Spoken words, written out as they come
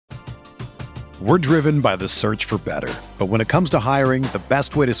We're driven by the search for better. But when it comes to hiring, the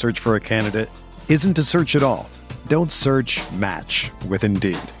best way to search for a candidate isn't to search at all. Don't search, match with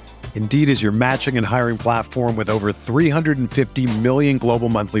Indeed. Indeed is your matching and hiring platform with over 350 million global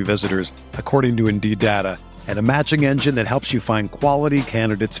monthly visitors, according to Indeed data, and a matching engine that helps you find quality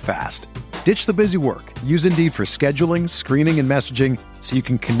candidates fast. Ditch the busy work. Use Indeed for scheduling, screening, and messaging so you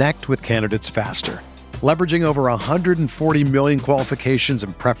can connect with candidates faster. Leveraging over 140 million qualifications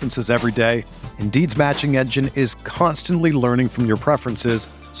and preferences every day, Indeed's matching engine is constantly learning from your preferences,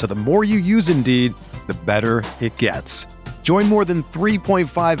 so the more you use Indeed, the better it gets. Join more than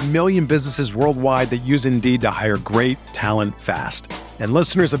 3.5 million businesses worldwide that use Indeed to hire great talent fast. And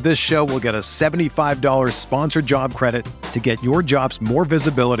listeners of this show will get a $75 sponsored job credit to get your jobs more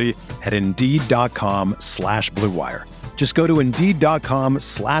visibility at Indeed.com/Blue Wire. Just go to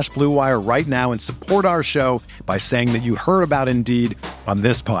Indeed.com/Blue Wire right now and support our show by saying that you heard about Indeed on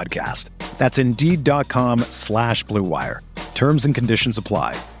this podcast. That's Indeed.com/Blue Wire. Terms and conditions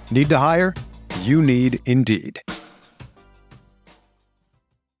apply. Need to hire? You need Indeed.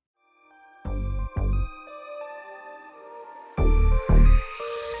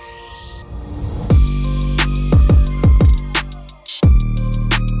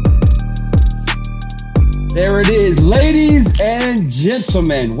 There it is, ladies and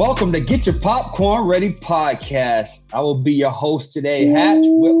gentlemen. Welcome to Get Your Popcorn Ready podcast. I will be your host today, Hatch,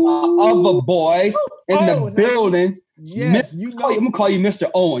 with my other boy in the building. Yes, I'm gonna call you Mr.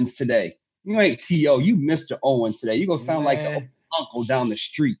 Owens today. You ain't T.O., you Mr. Owens today. You're gonna sound like the uncle down the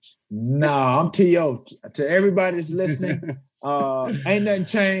street. No, I'm T.O. To everybody that's listening, ain't nothing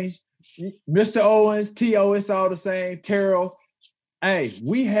changed. Mr. Owens, T.O., it's all the same. Terrell. Hey,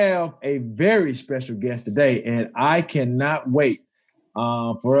 we have a very special guest today, and I cannot wait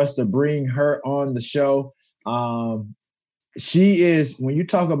for us to bring her on the show. She is, when you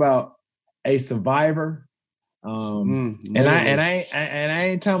talk about a survivor, and I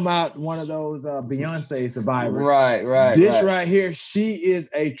ain't talking about one of those Beyonce survivors. Right. This right here, she is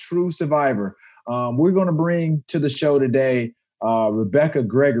a true survivor. We're going to bring to the show today Rebecca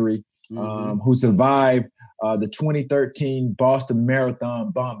Gregory, who survived the 2013 Boston Marathon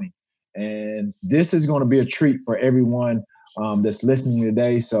bombing. And this is going to be a treat for everyone that's listening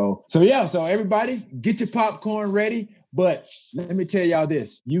today. So everybody get your popcorn ready. But let me tell y'all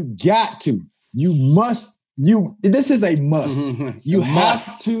this, this is a must.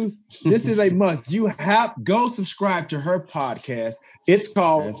 This is a must. Go subscribe to her podcast. It's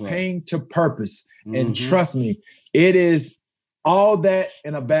called Pain to Purpose. And trust me, it is all that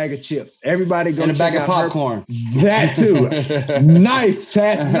in a bag of chips. Everybody go and a bag of popcorn. That too. Nice,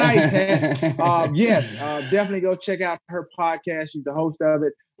 chat. Nice. Yes, definitely go check out her podcast. She's the host of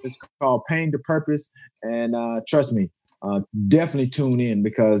it. It's called Pain to Purpose. And trust me, definitely tune in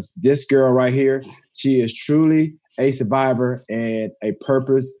because this girl right here, she is truly a survivor and a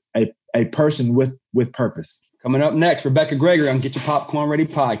person with purpose. Coming up next, Rebecca Gregory on Get Your Popcorn Ready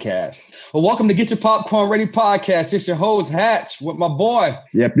podcast. Well, welcome to Get Your Popcorn Ready podcast. It's your host, Hatch, with my boy.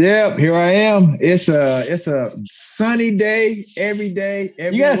 Yep. Here I am. It's a sunny day every day.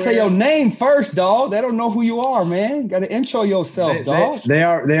 Everywhere. You got to say your name first, dog. They don't know who you are, man. You got to intro yourself, dog. They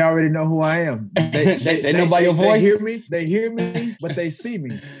already know who I am. They know by your voice. They hear me, but they see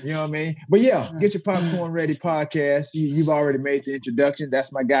me. You know what I mean? But yeah, Get Your Popcorn Ready podcast. You've already made the introduction.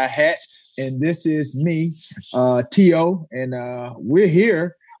 That's my guy, Hatch. And this is me, T.O., and we're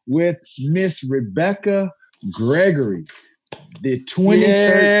here with Miss Rebecca Gregory, the 2013.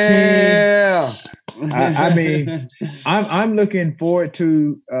 Yeah. I mean, I'm looking forward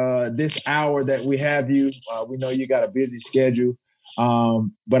to this hour that we have you. We know you got a busy schedule,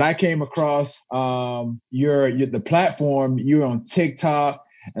 but I came across the platform. You're on TikTok,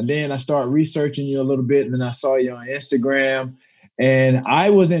 and then I started researching you a little bit, and then I saw you on Instagram. And I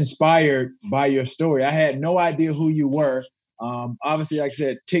was inspired by your story. I had no idea who you were. Obviously, like I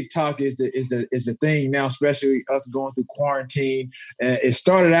said, TikTok is the thing now, especially us going through quarantine. It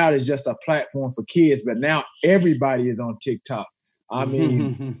started out as just a platform for kids, but now everybody is on TikTok. I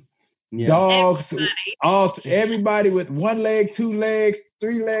mean, dogs, everybody with 1 leg, 2 legs,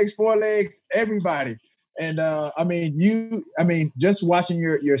 3 legs, 4 legs, everybody. And just watching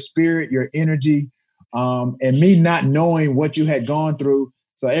your spirit, your energy. And me not knowing what you had gone through.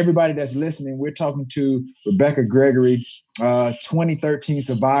 So everybody that's listening, we're talking to Rebecca Gregory, 2013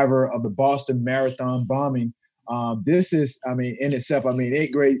 survivor of the Boston Marathon bombing. This is, in itself,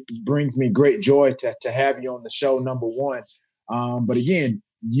 it brings me great joy to have you on the show, number one. But again,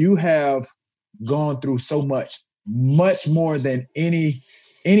 you have gone through so much more than any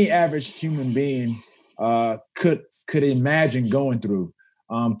average human being could imagine going through.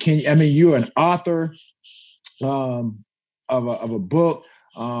 You're an author of a book,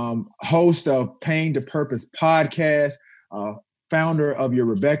 host of Pain to Purpose podcast, founder of your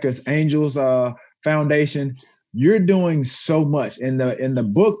Rebecca's Angels Foundation. You're doing so much. In the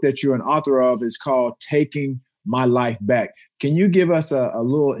book that you're an author of is called Taking My Life Back. Can you give us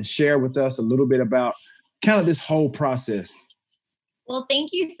share with us a little bit about kind of this whole process? Well, thank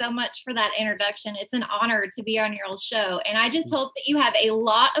you so much for that introduction. It's an honor to be on your old show. And I just hope that you have a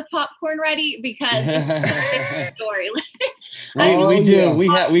lot of popcorn ready because it's a story. We do.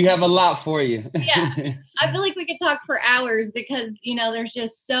 We have a lot for you. Yeah. I feel like we could talk for hours because, there's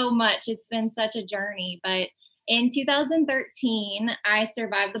just so much. It's been such a journey. But in 2013, I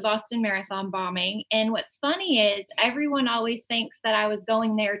survived the Boston Marathon bombing. And what's funny is everyone always thinks that I was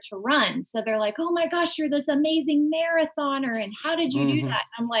going there to run. So they're like, oh my gosh, you're this amazing marathoner. And how did you do that?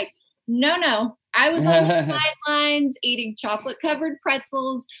 I'm like, no. I was on the sidelines eating chocolate covered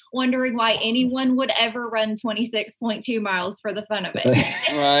pretzels, wondering why anyone would ever run 26.2 miles for the fun of it.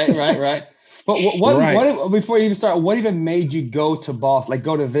 Right. But what before you even start, what even made you go to Boston? Like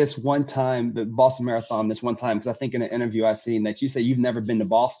go to this one time, the Boston Marathon, this one time? Because I think in an interview I seen that you say you've never been to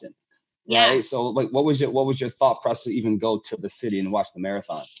Boston, right? Yeah. So like, what was your thought process to even go to the city and watch the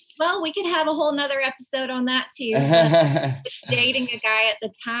marathon? Well, we could have a whole nother episode on that too. I was dating a guy at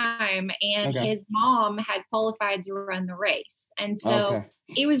the time, and his mom had qualified to run the race. And so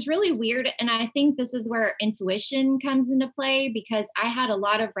it was really weird. And I think this is where intuition comes into play because I had a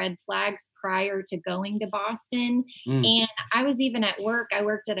lot of red flags prior to going to Boston. And I was even at work. I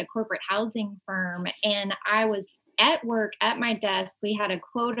worked at a corporate housing firm, and I was at work at my desk. We had a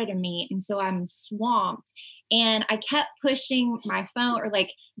quota to meet. And so I'm swamped. And I kept pushing my phone or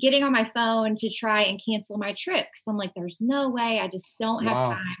like getting on my phone to try and cancel my trip. Cause I'm like, there's no way. I just don't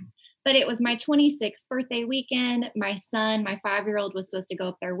have time. But it was my 26th birthday weekend. My son, my 5-year-old was supposed to go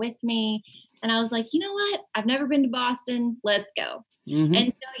up there with me. And I was like, you know what? I've never been to Boston. Let's go. And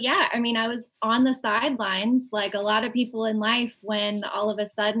so, I was on the sidelines like a lot of people in life when all of a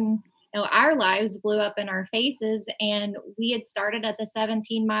sudden, our lives blew up in our faces, and we had started at the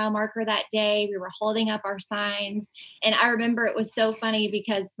 17-mile marker that day. We were holding up our signs. And I remember it was so funny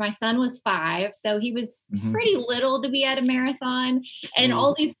because my son was 5. So he was pretty little to be at a marathon. And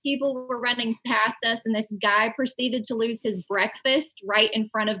all these people were running past us. And this guy proceeded to lose his breakfast right in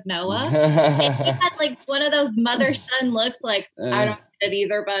front of Noah. And he had like one of those mother-son looks like, I don't get it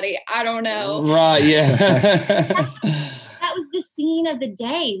either, buddy. I don't know. Right. Yeah. That was the scene of the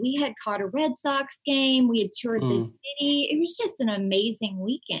day. We had caught a Red Sox game. We had toured the city. It was just an amazing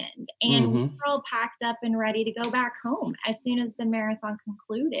weekend. And we were all packed up and ready to go back home as soon as the marathon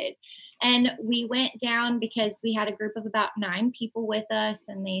concluded. And we went down because we had a group of about 9 people with us.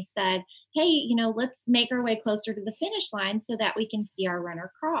 And they said, hey, let's make our way closer to the finish line so that we can see our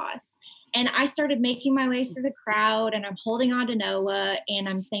runner cross. And I started making my way through the crowd, and I'm holding on to Noah, and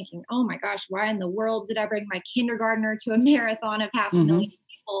I'm thinking, oh my gosh, why in the world did I bring my kindergartner to a marathon of 500,000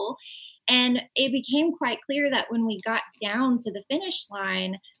 people? And it became quite clear that when we got down to the finish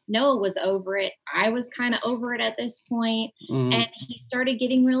line, Noah was over it. I was kind of over it at this point. And he started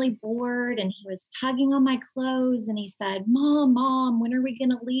getting really bored, and he was tugging on my clothes, and he said, Mom, when are we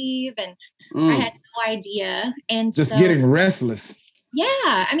going to leave? And I had no idea. And just getting restless.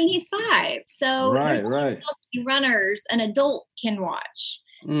 Yeah. He's 5. So right. runners an adult can watch.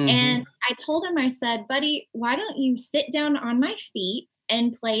 And I told him, I said, buddy, why don't you sit down on my feet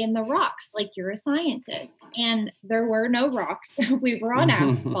and play in the rocks like you're a scientist? And there were no rocks. We were on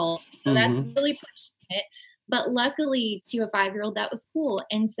asphalt. So that's really pushing it. But luckily to a 5-year-old, that was cool.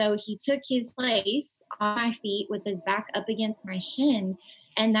 And so he took his place on my feet with his back up against my shins.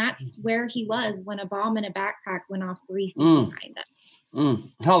 And that's where he was when a bomb in a backpack went off 3 feet behind us.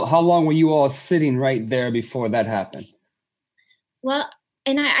 How long were you all sitting right there before that happened? Well,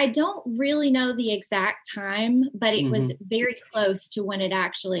 and I don't really know the exact time, but it was very close to when it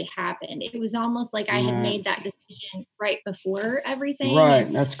actually happened. It was almost like I had made that decision right before everything. Right.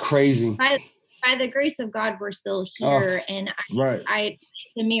 That's crazy. By the grace of God, we're still here. And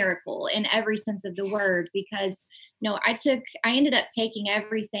it's a miracle in every sense of the word, because I ended up taking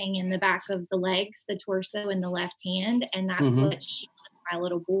everything in the back of the legs, the torso, and the left hand. And that's what shielded my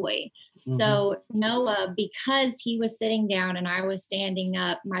little boy. So Noah, because he was sitting down and I was standing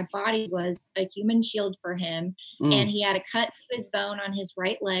up, my body was a human shield for him. And he had a cut to his bone on his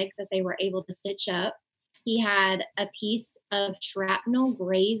right leg that they were able to stitch up. He had a piece of shrapnel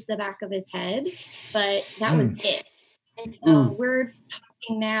graze the back of his head, but that was it. And so we're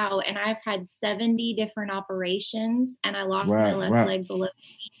talking now, and I've had 70 different operations, and I lost my left leg below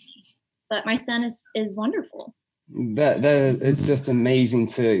me. But my son is wonderful. That it's just amazing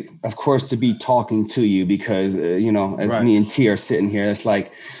to, of course, to be talking to you because, as me and T are sitting here, it's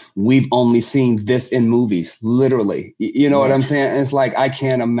like, we've only seen this in movies, literally, you know what I'm saying? And it's like, I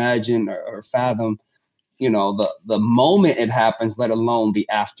can't imagine or fathom, the moment it happens, let alone the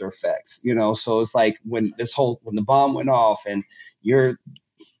after effects, so it's like when the bomb went off and you're,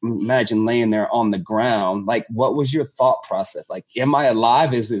 imagine laying there on the ground. Like, what was your thought process? Like, am I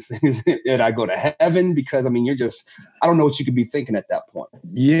alive? Did I go to heaven? Because I don't know what you could be thinking at that point.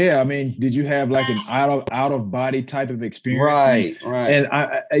 Yeah. I mean, did you have like an out of body type of experience? Right. And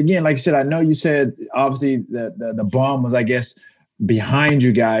again, like I said, I know you said obviously the bomb was, I guess, behind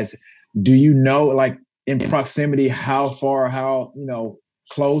you guys. Do you know, like in proximity, how far,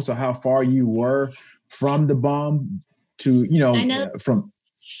 close or how far you were from the bomb to, from...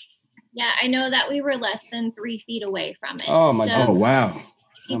 Yeah, I know that we were less than 3 feet away from it. Oh my God! Wow.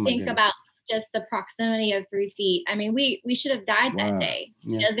 You think about just the proximity of 3 feet. I mean, we should have died that day.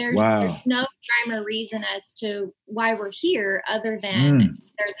 Yeah. There's no rhyme or reason as to why we're here, other than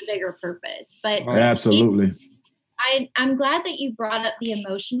there's a bigger purpose. But absolutely. I'm glad that you brought up the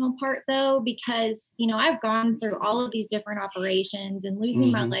emotional part, though, because, I've gone through all of these different operations and losing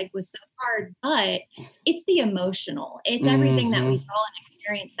my leg was so hard, but it's the emotional. It's everything that we saw and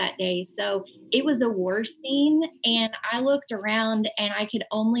experienced that day. So it was a war scene, and I looked around and I could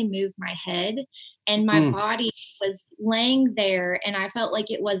only move my head, and my body was laying there, and I felt like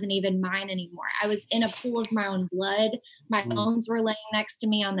it wasn't even mine anymore. I was in a pool of my own blood. My bones were laying next to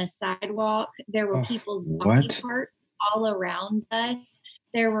me on the sidewalk. There were people's body parts all around us.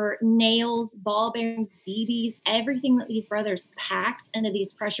 There were nails, ball bearings, BBs, everything that these brothers packed into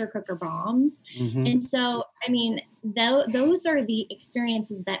these pressure cooker bombs. And so, I mean, those are the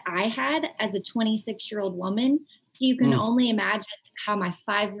experiences that I had as a 26-year-old woman. So you can only imagine how my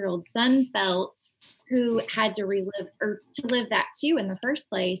 5-year-old son felt, who had to relive or to live that too in the first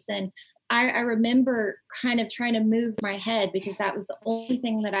place. And I remember kind of trying to move my head because that was the only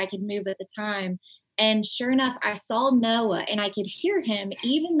thing that I could move at the time. And sure enough, I saw Noah and I could hear him,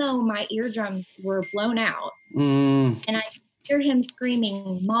 even though my eardrums were blown out. And I could hear him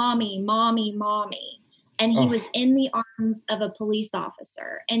screaming, "Mommy, mommy, mommy." And he was in the arms of a police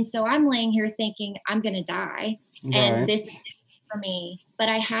officer. And so I'm laying here thinking, I'm going to die. And this is for me. But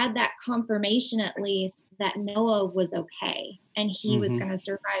I had that confirmation, at least, that Noah was okay and he was going to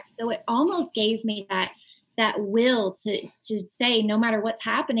survive. So it almost gave me that will to say, no matter what's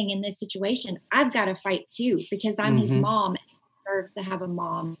happening in this situation, I've got to fight too, because I'm his mom and he deserves to have a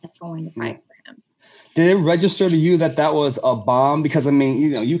mom that's going to fight for him. Did it register to you that was a bomb? Because I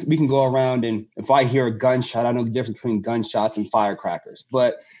mean, we can go around and if I hear a gunshot, I know the difference between gunshots and firecrackers,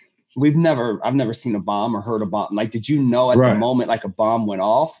 but I've never seen a bomb or heard a bomb. Like, did you know at the moment, like a bomb went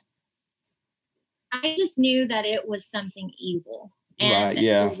off? I just knew that it was something evil. And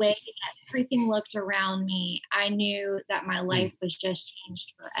the way that everything looked around me, I knew that my life was just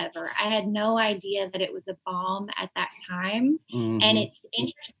changed forever. I had no idea that it was a bomb at that time. And it's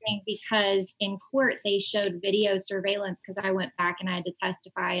interesting because in court, they showed video surveillance because I went back and I had to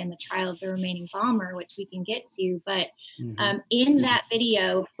testify in the trial of the remaining bomber, which we can get to. But in that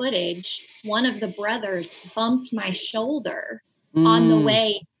video footage, one of the brothers bumped my shoulder on the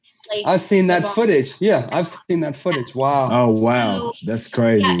way. I've seen that footage. Yeah, I've seen that footage. Wow. Oh, wow. So, that's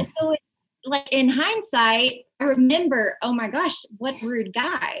crazy. Yeah, so in hindsight, I remember, oh my gosh, what rude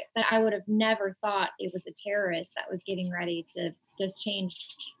guy. But I would have never thought it was a terrorist that was getting ready to just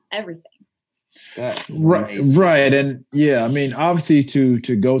change everything. Right. And yeah, I mean, obviously to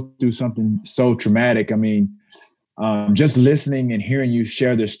go through something so traumatic, I mean, just listening and hearing you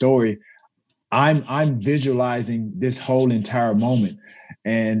share this story, I'm visualizing this whole entire moment.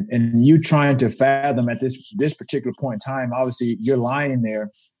 And you trying to fathom at this particular point in time, obviously you're lying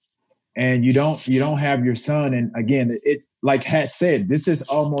there and you don't have your son. And again, it like Hat said, this is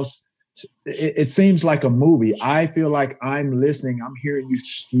almost, it seems like a movie. I feel like I'm listening, I'm hearing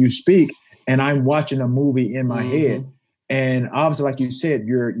you speak and I'm watching a movie in my head. And obviously, like you said,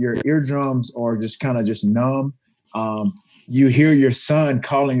 your eardrums are just kind of just numb. You hear your son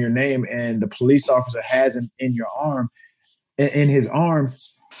calling your name and the police officer has him in your arm. In his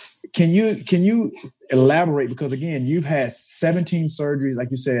arms. Can you elaborate? Because again, you've had 17 surgeries, like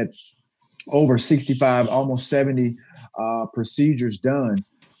you said, over 65, almost 70 procedures done.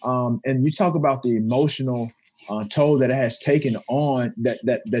 And you talk about the emotional toll that it has taken on,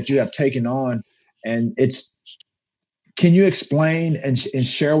 that you have taken on. And can you explain and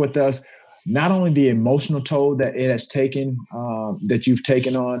share with us not only the emotional toll that it has taken, that you've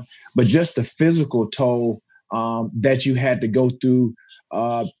taken on, but just the physical toll that you had to go through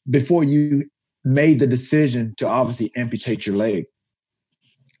before you made the decision to obviously amputate your leg?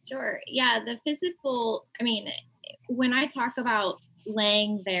 Sure. Yeah. The physical, I mean, when I talk about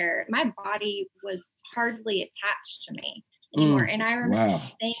laying there, my body was hardly attached to me anymore. And I remember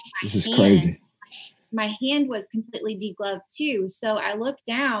saying, this is crazy. My hand was completely degloved too. So I looked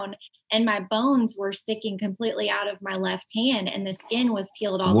down and my bones were sticking completely out of my left hand and the skin was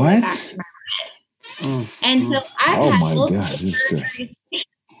peeled all the way back to my head. And so I've had multiple surgeries.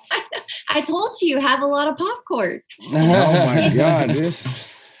 I told you, have a lot of popcorn. Oh my God.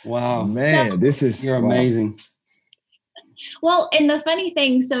 Wow. Man, you're amazing. Well, and the funny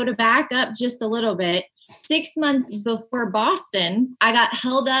thing, so to back up just a little bit, 6 months before Boston, I got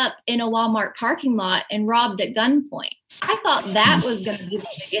held up in a Walmart parking lot and robbed at gunpoint. I thought that was going to be the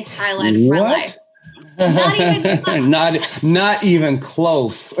biggest highlight of my life. Not even close. not even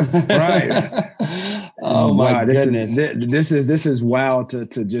close. Right. Oh my goodness. This is wild to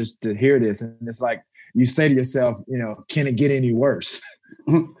hear this. And it's like you say to yourself, can it get any worse?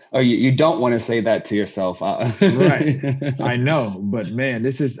 Or you don't want to say that to yourself. Right. I know. But man,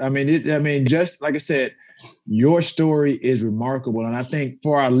 just like I said, your story is remarkable. And I think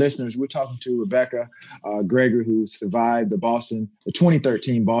for our listeners, we're talking to Rebecca Gregory, who survived the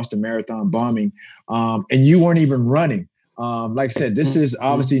 2013 Boston Marathon bombing. And you weren't even running. Like I said, this is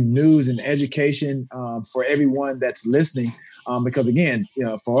obviously news and education for everyone that's listening. Because again,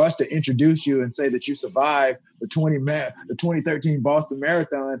 for us to introduce you and say that you survived the 2013 Boston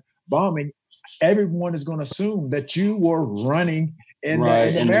Marathon bombing, everyone is going to assume that you were running in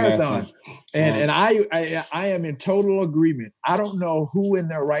the marathon. And I am in total agreement. I don't know who in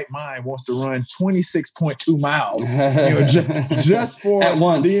their right mind wants to run 26.2 miles, just for at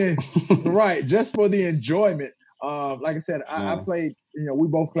once. Just for the enjoyment. Like I said, I played, we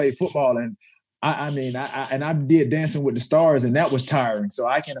both played football, and I did Dancing with the Stars, and that was tiring. So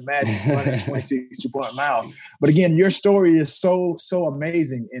I can imagine running 26 miles. But again, your story is so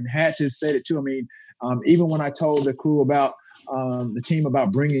amazing. And Hatch has said it too. I mean, even when I told the crew about the team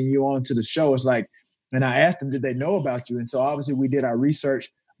about bringing you on to the show, it's like, and I asked them, did they know about you? And so obviously we did our research.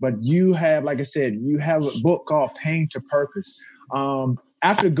 But you have, like I said, you have a book called Pain to Purpose.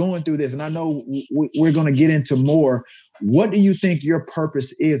 After going through this, and I know we're going to get into more, what do you think your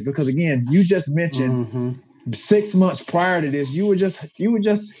purpose is? Because again, you just mentioned 6 months prior to this, you were just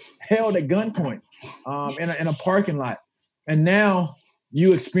held at gunpoint in a parking lot, and now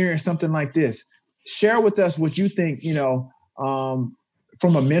you experience something like this. Share with us what you think,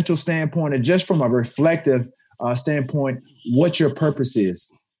 from a mental standpoint and just from a reflective standpoint, what your purpose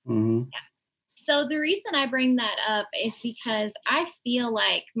is. Mm-hmm. So the reason I bring that up is because I feel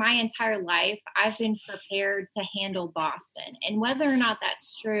like my entire life I've been prepared to handle Boston, and whether or not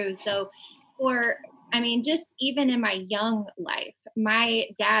that's true. So just even in my young life, my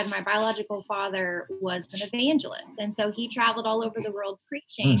dad, my biological father, was an evangelist. And so he traveled all over the world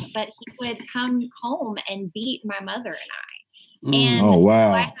preaching, but he would come home and beat my mother and I. And oh,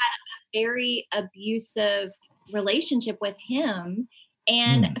 wow. So I had a very abusive relationship with him.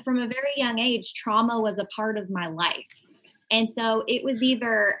 And from a very young age, trauma was a part of my life. And so it was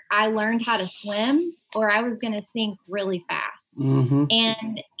either I learned how to swim or I was going to sink really fast. Mm-hmm.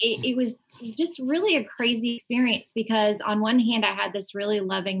 And it was just really a crazy experience because on one hand, I had this really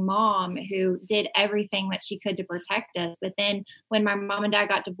loving mom who did everything that she could to protect us. But then when my mom and dad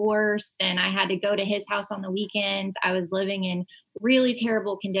got divorced and I had to go to his house on the weekends, I was living in really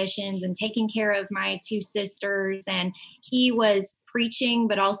terrible conditions and taking care of my two sisters. And he was preaching,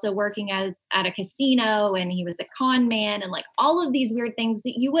 but also working at a casino, and he was a con man, and like all of these weird things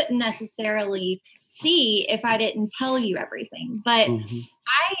that you wouldn't necessarily see if I didn't tell you everything. But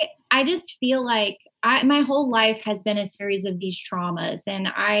I just feel like my whole life has been a series of these traumas. And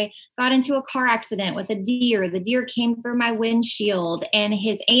I got into a car accident with a deer. The deer came through my windshield and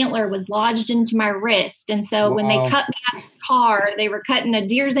his antler was lodged into my wrist. And so when they cut me out of the car, they were cutting a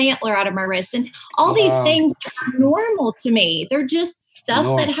deer's antler out of my wrist. And all these things are normal to me. They're just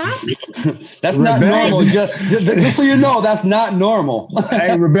stuff that happens. That's not normal. Just so you know, that's not normal.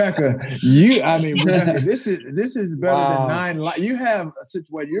 Hey, Rebecca, this is better than 9 lives. You have a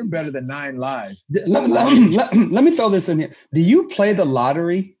situation, you're better than 9 lives. Let me throw this in here. Do you play the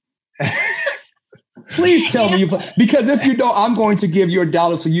lottery? Please tell me you play. Because if you don't, I'm going to give you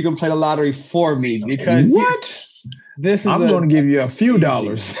 $1 so you can play the lottery for me. Because I'm going to give you a few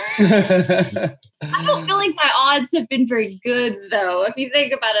dollars. I don't feel like my odds have been very good, though, if you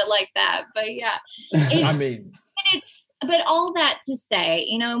think about it like that. But yeah, but all that to say,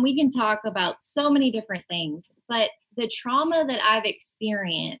 and we can talk about so many different things, but the trauma that I've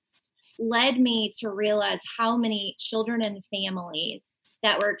experienced led me to realize how many children and families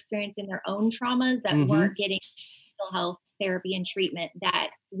that were experiencing their own traumas that weren't getting mental health therapy and treatment that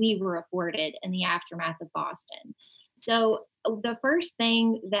we were afforded in the aftermath of Boston. So the first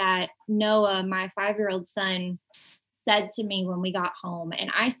thing that Noah, my 5-year-old son, said to me when we got home, and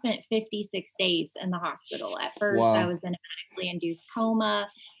I spent 56 days in the hospital. At first, I was in a medically induced coma,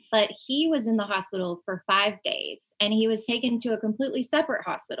 but he was in the hospital for 5 days, and he was taken to a completely separate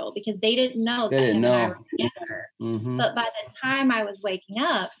hospital because they didn't know that him and I were together. But by the time I was waking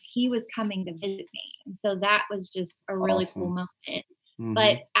up, he was coming to visit me. And so that was just a really cool moment.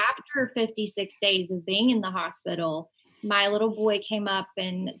 But after 56 days of being in the hospital, my little boy came up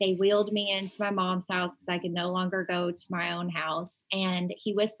and they wheeled me into my mom's house because I could no longer go to my own house. And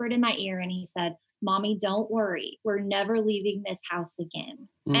he whispered in my ear and he said, "Mommy, don't worry. We're never leaving this house again."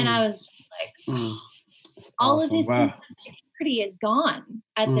 And I was just like, all of his sense of security is gone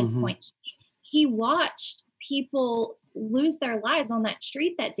at this point. He watched people lose their lives on that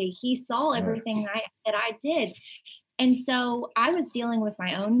street that day. He saw everything that I did. And so I was dealing with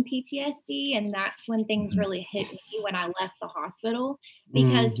my own PTSD, and that's when things really hit me when I left the hospital,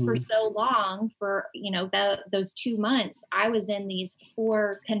 because for so long, for, those 2 months, I was in these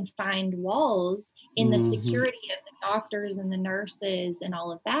 4 confined walls in the security of the doctors and the nurses and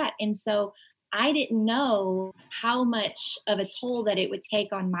all of that. And so I didn't know how much of a toll that it would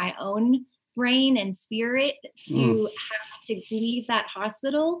take on my own brain and spirit to have to leave that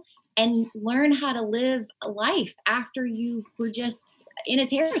hospital and learn how to live a life after you were just in a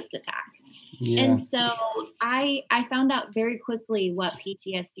terrorist attack. Yeah. And so I found out very quickly what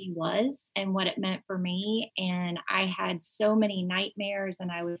PTSD was and what it meant for me. And I had so many nightmares,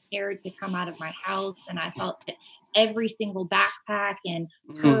 and I was scared to come out of my house. And I felt that every single backpack and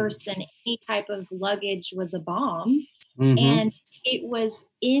purse and any type of luggage was a bomb. And it was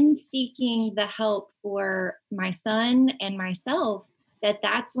in seeking the help for my son and myself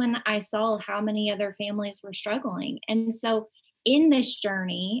that's when I saw how many other families were struggling. And so in this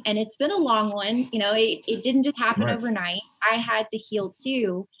journey, and it's been a long one, it didn't just happen overnight. I had to heal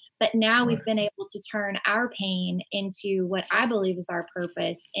too, but now we've been able to turn our pain into what I believe is our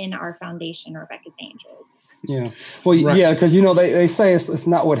purpose in our foundation, Rebecca's Angels. Yeah. Well, yeah, because, they say it's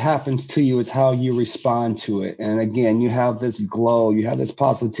not what happens to you, it's how you respond to it. And again, you have this glow, you have this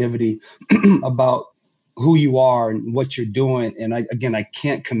positivity about who you are and what you're doing. And I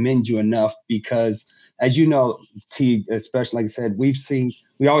can't commend you enough, because as you know, T, especially like I said, we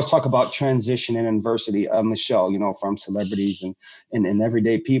always talk about transition and adversity on the show, from celebrities and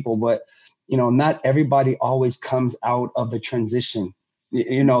everyday people, but, not everybody always comes out of the transition.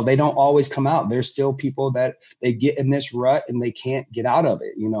 They don't always come out. There's still people that they get in this rut and they can't get out of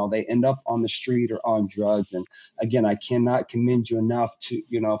it. They end up on the street or on drugs. And again, I cannot commend you enough to,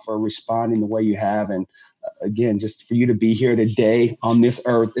 for responding the way you have. And again, just for you to be here today on this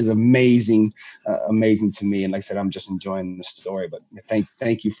earth is amazing to me. And like I said, I'm just enjoying the story, but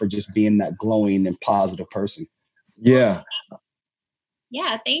thank you for just being that glowing and positive person. Yeah.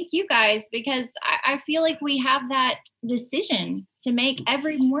 Yeah, thank you guys, because I feel like we have that decision to make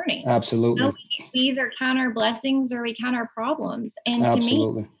every morning. Absolutely. We either count our blessings or we count our problems. And to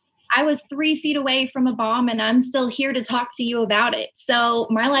me, I was 3 feet away from a bomb and I'm still here to talk to you about it. So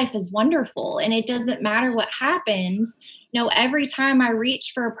my life is wonderful, and it doesn't matter what happens. Every time I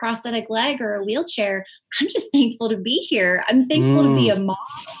reach for a prosthetic leg or a wheelchair, I'm just thankful to be here. I'm thankful to be a mom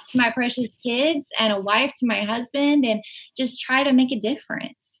to my precious kids and a wife to my husband, and just try to make a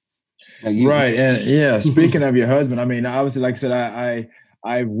difference. Right. And yeah, speaking of your husband, obviously, like I said,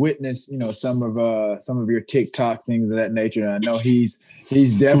 I witnessed, some of your TikToks, things of that nature. And I know he's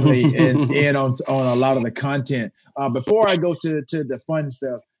definitely in on a lot of the content. Before I go to the fun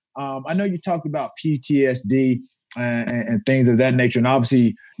stuff, I know you talked about PTSD and things of that nature. And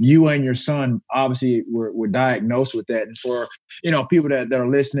obviously you and your son obviously were diagnosed with that. And for, people that are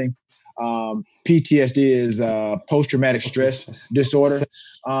listening, PTSD is post-traumatic stress disorder.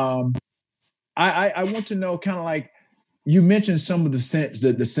 I want to know, kind of like, you mentioned some of the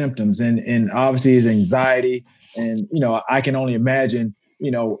symptoms, and obviously is anxiety. And, I can only imagine,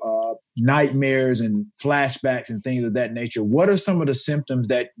 nightmares and flashbacks and things of that nature. What are some of the symptoms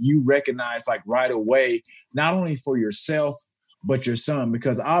that you recognize like right away, not only for yourself, but your son?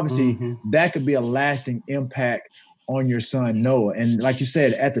 Because obviously that could be a lasting impact on your son, Noah. And like you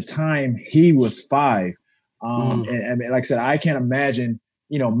said, at the time he was 5. And like I said, I can't imagine,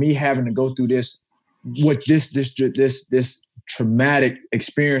 me having to go through this, with this traumatic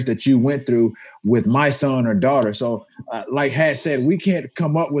experience that you went through with my son or daughter. So like Hat said, we can't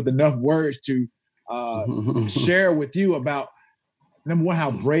come up with enough words to share with you about, number one,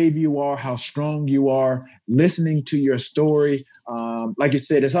 how brave you are, how strong you are, listening to your story. like you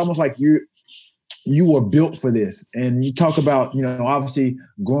said, it's almost like you were built for this. And you talk about, obviously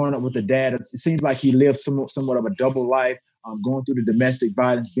growing up with a dad. It seems like he lived somewhat of a double life, going through the domestic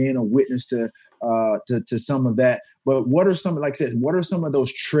violence, being a witness to some of that. But what are some of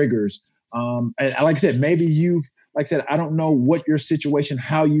those triggers? And like I said, maybe I don't know what your situation,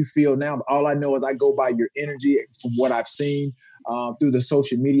 how you feel now. But all I know is I go by your energy from what I've seen through the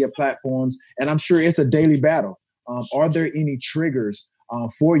social media platforms. And I'm sure it's a daily battle. Are there any triggers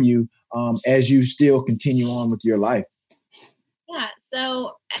for you as you still continue on with your life? Yeah.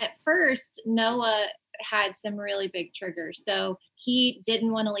 So at first, Noah had some really big triggers. So he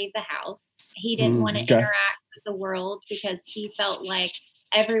didn't want to leave the house. He didn't want to interact with the world because he felt like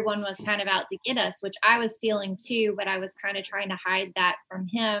everyone was kind of out to get us, which I was feeling too, but I was kind of trying to hide that from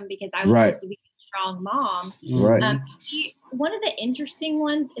him because I was supposed to be a strong mom. Right. One of the interesting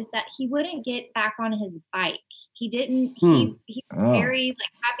ones is that he wouldn't get back on his bike. He didn't, he was very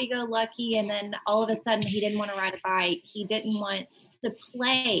happy-go-lucky. And then all of a sudden he didn't want to ride a bike. He didn't want to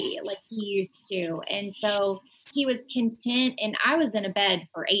play like he used to. And so he was content. And I was in a bed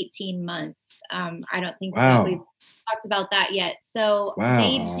for 18 months. I don't think that we've talked about that yet. So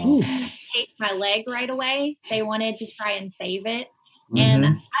they didn't take my leg right away. They wanted to try and save it. And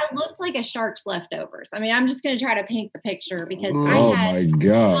I looked like a shark's leftovers. I mean, I'm just going to try to paint the picture because I had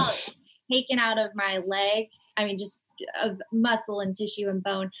taken out of my leg. I mean, just of muscle and tissue and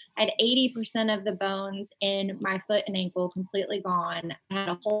bone. I had 80% of the bones in my foot and ankle completely gone. I had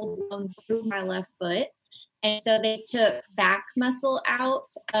a hole blown through my left foot. And so they took back muscle out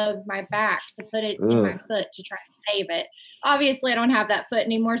of my back to put it in my foot to try and save it. Obviously, I don't have that foot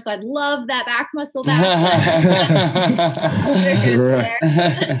anymore, so I'd love that back muscle back.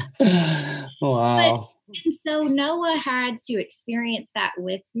 Wow. And so Noah had to experience that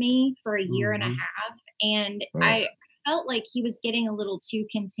with me for a year and a half. And I felt like he was getting a little too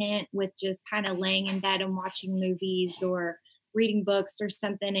content with just kind of laying in bed and watching movies or reading books or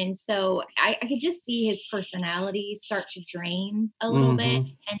something. And so I could just see his personality start to drain a little bit.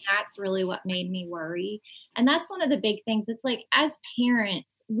 And that's really what made me worry. And that's one of the big things. It's like, as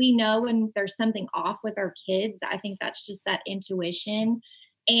parents, we know when there's something off with our kids. I think that's just that intuition.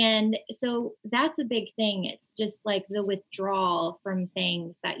 And so that's a big thing. It's just like the withdrawal from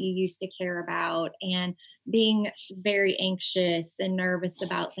things that you used to care about and being very anxious and nervous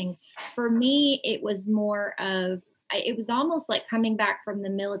about things. For me, it was almost like coming back from the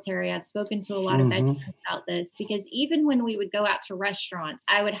military. I've spoken to a lot of veterans about this because even when we would go out to restaurants,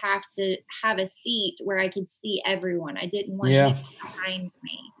 I would have to have a seat where I could see everyone. I didn't want anyone behind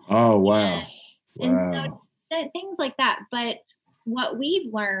me. Oh, wow. And so things like that. But what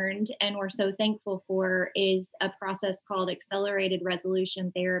we've learned and we're so thankful for is a process called accelerated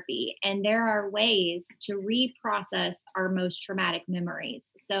resolution therapy. And there are ways to reprocess our most traumatic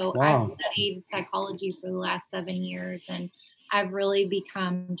memories. So I've studied psychology for the last 7 years, and I've really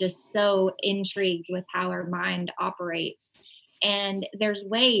become just so intrigued with how our mind operates. And there's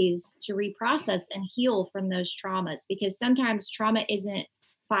ways to reprocess and heal from those traumas because sometimes trauma isn't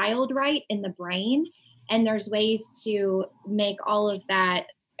filed right in the brain. And there's ways to make all of that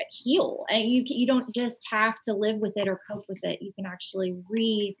heal. And you don't just have to live with it or cope with it. You can actually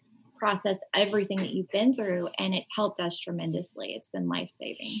reprocess everything that you've been through. And it's helped us tremendously. It's been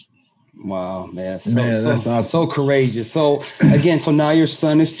life-saving. Wow, man. That's awesome. So courageous. So again, so now your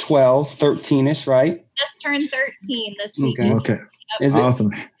son is 12, 13-ish, right? Just turned 13 this weekend. Okay. Is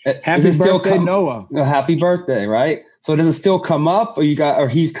awesome. Happy birthday, Noah. Happy birthday, right? So does it still come up or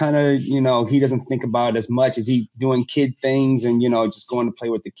he's kind of, he doesn't think about it as much? Is he doing kid things and, just going to play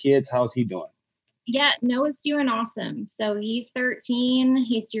with the kids? How's he doing? Yeah, Noah's doing awesome. So he's 13.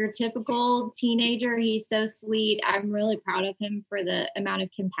 He's your typical teenager. He's so sweet. I'm really proud of him for the amount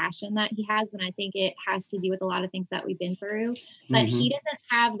of compassion that he has. And I think it has to do with a lot of things that we've been through. But he doesn't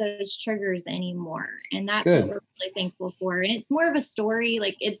have those triggers anymore. And that's what we're really thankful for. And it's more of a story.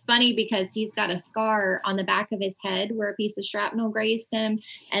 Like, it's funny because he's got a scar on the back of his head where a piece of shrapnel grazed him.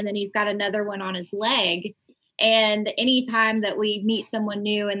 And then he's got another one on his leg. And anytime that we meet someone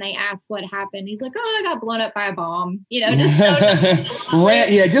new and they ask what happened, he's like, "Oh, I got blown up by a bomb." Just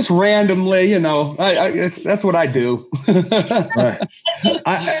randomly, that's what I do.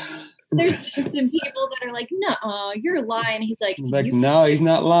 There's some people that are like, "No, you're lying." He's like, "No, he's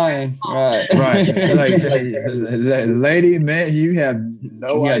not lying." Right. Lady, man, you have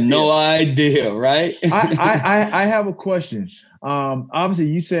no idea, right? I have a question. Obviously,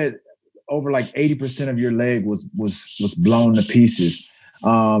 you said over like 80% of your leg was blown to pieces.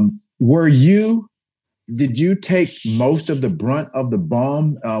 Did you take most of the brunt of the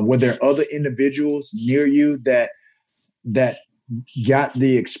bomb? Were there other individuals near you that got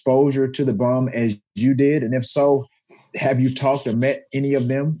the exposure to the bomb as you did? And if so, have you talked or met any of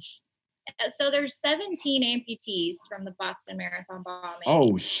them? So there's 17 amputees from the Boston Marathon bombing.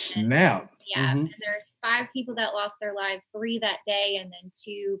 Oh, snap. And there's 5 people that lost their lives, 3 that day, and then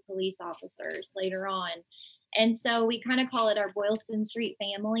 2 police officers later on. And so we kind of call it our Boylston Street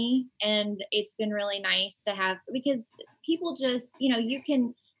family. And it's been really nice to have, because people just, you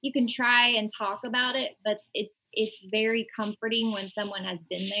can try and talk about it, but it's very comforting when someone has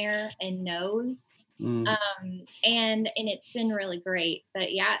been there and knows. And it's been really great.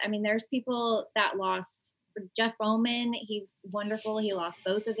 But yeah, I mean, there's people that lost. Jeff Bowman, he's wonderful. He lost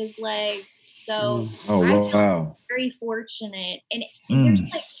both of his legs. So I'm very fortunate. And there's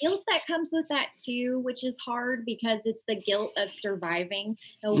like guilt that comes with that too, which is hard because it's the guilt of surviving.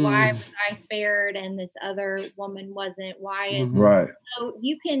 Why was I spared and this other woman wasn't? Why is right? So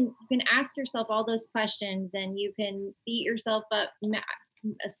you can ask yourself all those questions, and you can beat yourself up,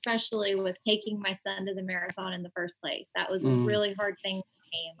 especially with taking my son to the marathon in the first place. That was a really hard thing for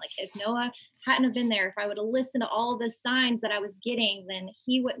me. And like, if Noah hadn't have been there, if I would have listened to all the signs that I was getting, then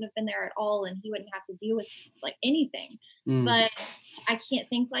he wouldn't have been there at all, and he wouldn't have to deal with like anything. But I can't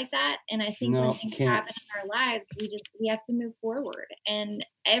think like that. And I think when things happen in our lives, we have to move forward. And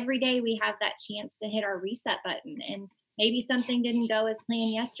every day we have that chance to hit our reset button. And maybe something didn't go as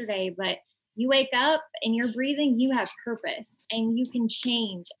planned yesterday, but you wake up and you're breathing, you have purpose, and you can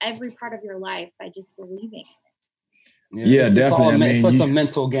change every part of your life by just believing in it. Yeah, definitely. It's a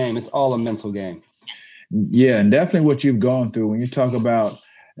mental game. It's all a mental game. Yeah, and definitely what you've gone through when you talk about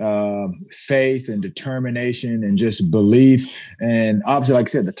faith and determination and just belief. And obviously, like I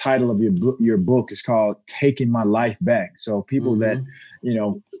said, the title of your book is called Taking My Life Back. So people that,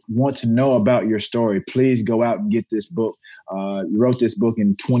 want to know about your story, please go out and get this book. You wrote this book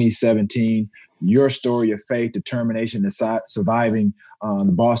in 2017, Your Story of Faith, Determination, and Surviving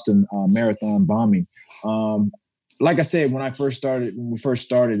the Boston Marathon bombing. Like I said, when we first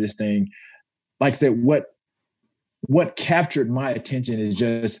started this thing, like I said, what captured my attention is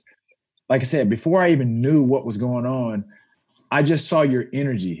just, like I said, before I even knew what was going on, I just saw your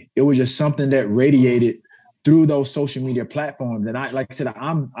energy. It was just something that radiated through those social media platforms. And like I said,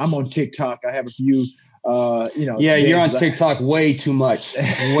 I'm on TikTok. I have a few, Yeah, you're on TikTok way too much,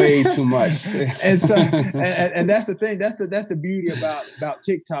 way too much. And so, and that's the thing. That's the beauty about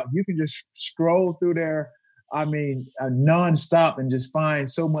TikTok. You can just scroll through there. I mean, nonstop, and just find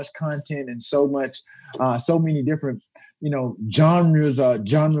so much content and so many different, genres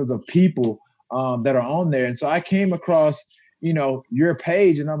of people that are on there. And so I came across, your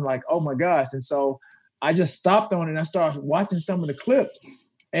page, and I'm like, oh my gosh. And so I just stopped on it and I started watching some of the clips.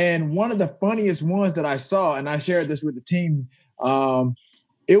 And one of the funniest ones that I saw, and I shared this with the team,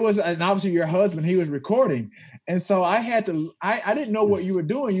 it was, and obviously your husband, he was recording. And so I didn't know what you were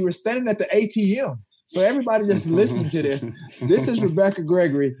doing. You were standing at the ATM. So everybody just listen to this. This is Rebecca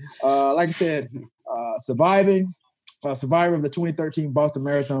Gregory. Like I said, survivor of the 2013 Boston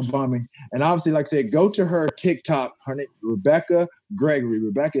Marathon bombing. And obviously, like I said, go to her TikTok. Her name, Rebecca Gregory.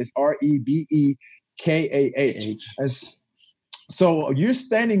 Rebecca is REBEKAH. And so you're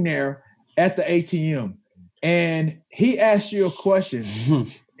standing there at the ATM, and he asks you a question,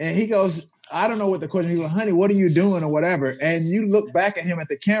 and he goes, I don't know what the question. He goes, honey, what are you doing or whatever? And you look back at him at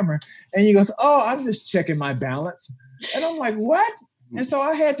the camera, and he goes, oh, I'm just checking my balance. And I'm like, what? And so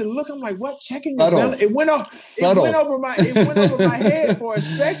I had to look. I'm like, what? Checking your balance? It went over my head for a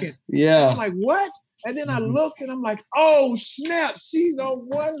second. Yeah. I'm like, what? And then I look, and I'm like, oh snap, she's on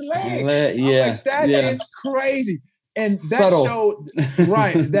one leg. Yeah. I'm like, that is crazy. And that showed,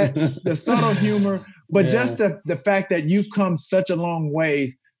 right, that's the subtle humor, but just the fact that you've come such a long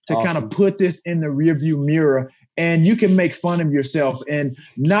ways to kind of put this in the rearview mirror, and you can make fun of yourself and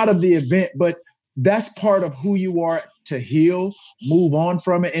not of the event, but that's part of who you are, to heal, move on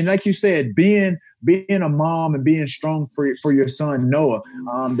from it. And like you said, being a mom and being strong for your son, Noah,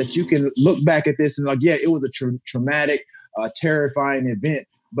 that you can look back at this and like, yeah, it was a traumatic, terrifying event,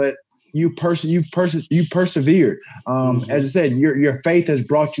 but you persevered. As I said, your faith has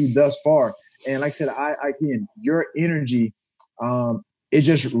brought you thus far. And like I said, again, your energy, it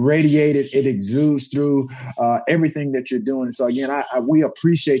just radiated, it exudes through everything that you're doing. So again, we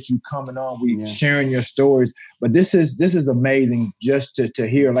appreciate you coming on, sharing your stories. But this is amazing just to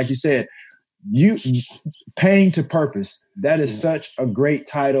hear. Like you said, you Paying to Purpose. That is such a great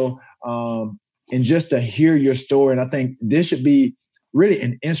title. And just to hear your story. And I think this should be really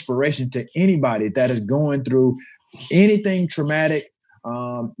an inspiration to anybody that is going through anything traumatic,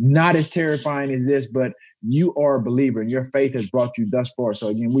 not as terrifying as this, but you are a believer and your faith has brought you thus far. So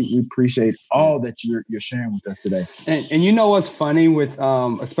again, we appreciate all that you're sharing with us today. And you know what's funny with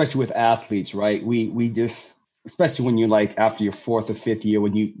especially with athletes, right? We just, especially when you're like after your fourth or fifth year,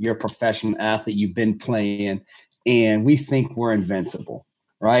 when you're a professional athlete, you've been playing, and we think we're invincible,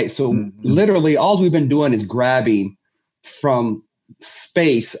 right? So literally all we've been doing is grabbing from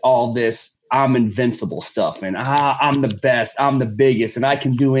space all this I'm invincible stuff, and I'm the best, I'm the biggest, and I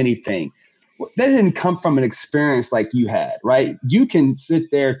can do anything. That didn't come from an experience like you had, right? You can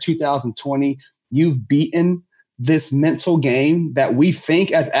sit there 2020, you've beaten this mental game that we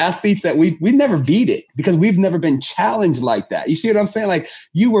think as athletes that we never beat it because we've never been challenged like that. You see what I'm saying? Like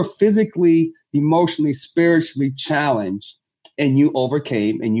you were physically, emotionally, spiritually challenged, and you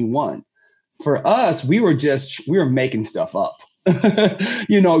overcame and you won. For us, we were making stuff up.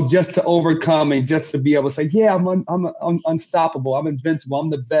 Just to overcome and just to be able to say, yeah, I'm unstoppable. I'm invincible.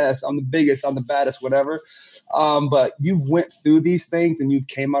 I'm the best. I'm the biggest. I'm the baddest, whatever. But you've went through these things and you've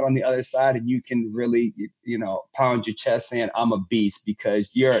came out on the other side, and you can really, pound your chest saying I'm a beast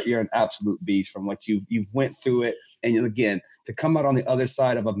because you're an absolute beast from what you've went through it. And again, to come out on the other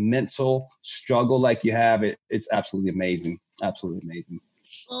side of a mental struggle like you have, it's absolutely amazing. Absolutely amazing.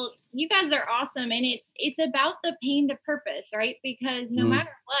 Well, you guys are awesome. And it's about the pain to purpose, right? Because no matter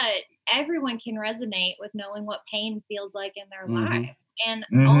what, everyone can resonate with knowing what pain feels like in their lives. And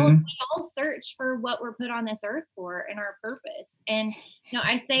we all search for what we're put on this earth for and our purpose. And,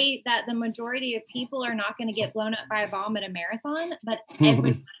 I say that the majority of people are not going to get blown up by a bomb at a marathon, but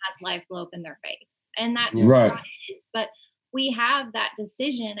everyone has life blow up in their face. And that's just how it is. But we have that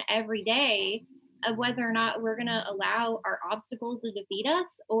decision every day of whether or not we're going to allow our obstacles to defeat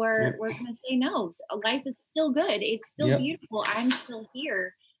us, or we're going to say, no, life is still good. It's still beautiful. I'm still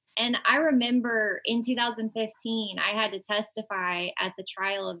here. And I remember in 2015, I had to testify at the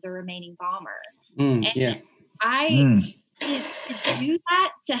trial of the remaining bomber. To do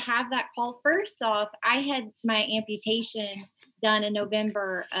that, to have that call, first off, I had my amputation done in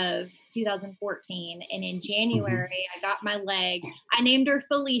November of 2014. And in January, I got my leg. I named her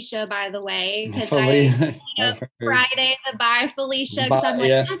Felicia, by the way, because Friday, the bye Felicia, because I'm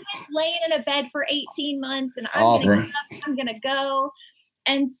like, I've been laying in a bed for 18 months and I'm going to go.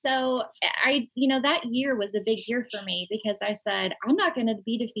 And so that year was a big year for me because I said, I'm not going to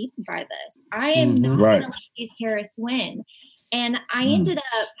be defeated by this. I am not going to let these terrorists win. And I ended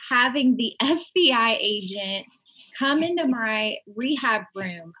up having the FBI agent come into my rehab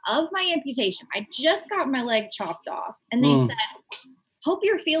room of my amputation. I just got my leg chopped off. And they said, hope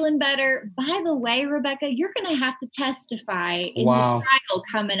you're feeling better. By the way, Rebecca, you're going to have to testify in the trial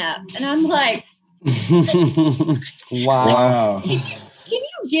coming up. And I'm like, wow. Can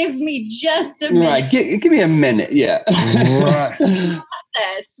you give me just a minute? Right. Give me a minute. Yeah.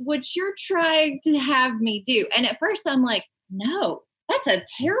 Process, which you're trying to have me do. And at first I'm like, no, that's a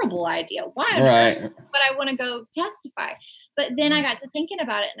terrible idea. Why? Right. But I want to go testify. But then I got to thinking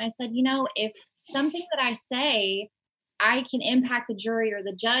about it and I said, if something that I say I can impact the jury or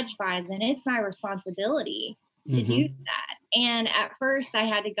the judge by, then it's my responsibility to do that. And at first I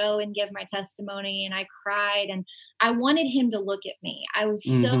had to go and give my testimony and I cried and I wanted him to look at me. I was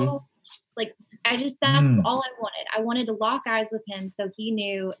so that's all I wanted. I wanted to lock eyes with him so he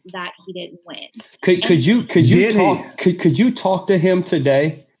knew that he didn't win. Could you talk to him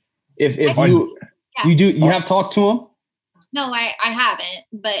today? If you have talked to him? No, I haven't,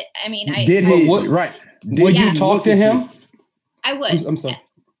 but I mean, Would you talk to him? I would. I'm sorry.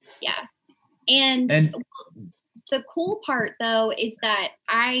 Yeah. And the cool part, though, is that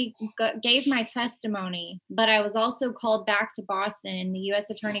I gave my testimony, but I was also called back to Boston, and the U.S.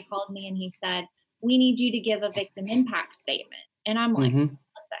 attorney called me and he said, we need you to give a victim impact statement. And I'm like, what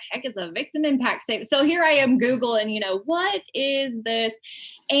the heck is a victim impact statement? So here I am Googling, what is this?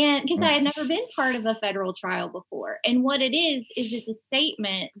 And because I had never been part of a federal trial before. And what it is it's a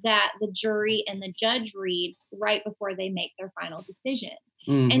statement that the jury and the judge reads right before they make their final decision.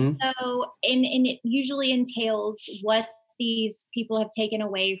 And so, and it usually entails what these people have taken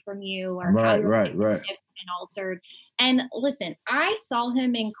away from you or how you're and altered. And listen, I saw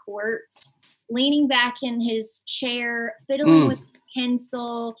him in court leaning back in his chair, fiddling with a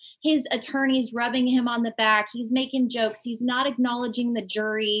pencil, his attorney's rubbing him on the back. He's making jokes. He's not acknowledging the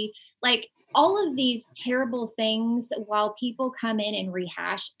jury. Like all of these terrible things while people come in and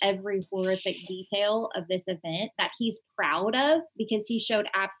rehash every horrific detail of this event that he's proud of because he showed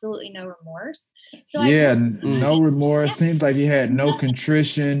absolutely no remorse. So no remorse. Seems like he had no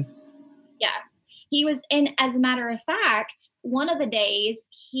contrition. Yeah. He was, and as a matter of fact, one of the days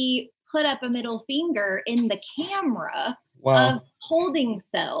he put up a middle finger in the camera of holding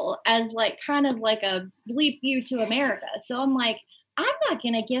cell as like kind of like a bleep you to America. So I'm like, I'm not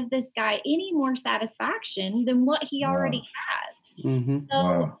going to give this guy any more satisfaction than what he already has. Mm-hmm.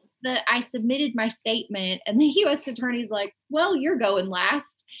 So I submitted my statement, and the U.S. attorney's like, well, you're going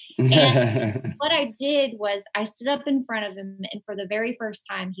last. And what I did was I stood up in front of him, and for the very first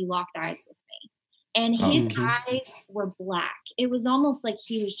time, he locked eyes with me. And his eyes were black. It was almost like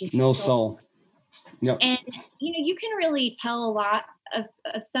he was just no soul. Yep. And, you can really tell a lot of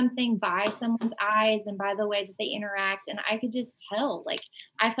something by someone's eyes and by the way that they interact. And I could just tell, like,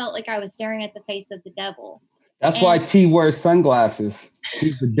 I felt like I was staring at the face of the devil. That's why T wears sunglasses.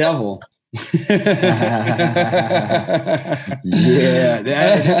 He's the devil.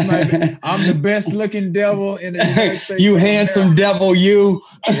 I'm the best looking devil in the United States. You handsome devil, you.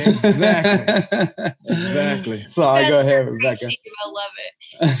 Exactly. Sorry, go ahead, Rebecca. I love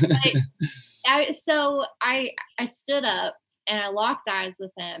it. So I stood up and I locked eyes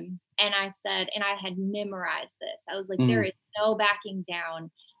with him, and I said, and I had memorized this. I was like, there is no backing down.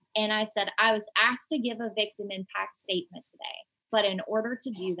 And I said, I was asked to give a victim impact statement today, but in order to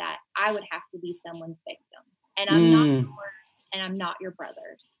do that, I would have to be someone's victim. And I'm not yours, and I'm not your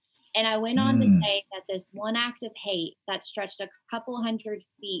brother's. And I went on to say that this one act of hate that stretched a couple 100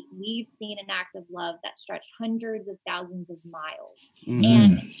 feet, we've seen an act of love that stretched hundreds of thousands of miles.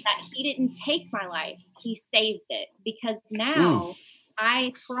 And that he didn't take my life, he saved it. Because now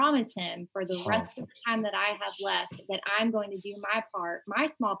I promise him for the rest of the time that I have left that I'm going to do my part, my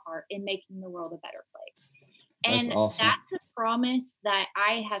small part in making the world a better place. And that's a promise that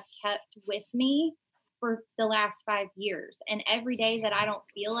I have kept with me for the last 5 years. And every day that I don't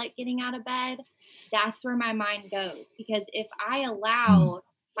feel like getting out of bed, that's where my mind goes. Because if I allow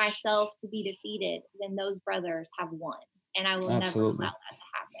myself to be defeated, then those brothers have won. And I will never allow that to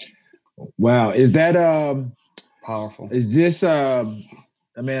happen. Wow. Is that powerful? Is this I'm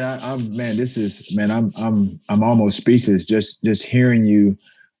almost speechless just hearing you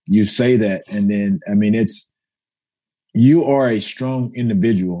say that. And then you are a strong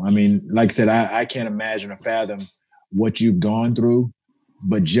individual. I mean, like I said, I can't imagine or fathom what you've gone through,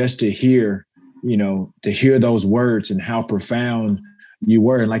 but just to hear those words and how profound you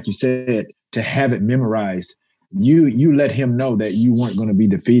were. And like you said, to have it memorized, you let him know that you weren't going to be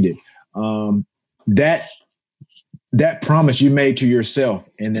defeated. That promise you made to yourself.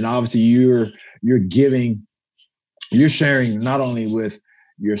 And then obviously you're sharing not only with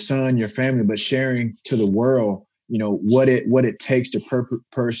your son, your family, but sharing to the world, what it takes to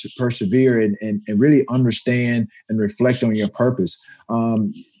persevere and really understand and reflect on your purpose.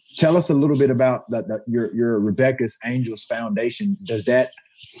 Tell us a little bit about your Rebecca's Angels Foundation. Does that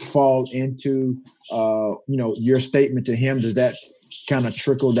fall into your statement to him? Does that kind of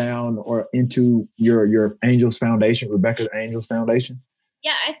trickle down or into your Angels Foundation, Rebecca's Angels Foundation?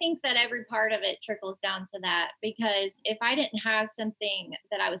 Yeah, I think that every part of it trickles down to that, because if I didn't have something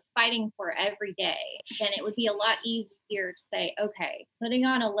that I was fighting for every day, then it would be a lot easier to say, okay, putting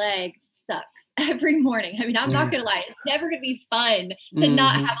on a leg sucks every morning. I mean, I'm not going to lie. It's never going to be fun to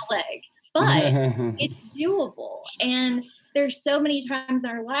not have a leg, but it's doable. And there's so many times in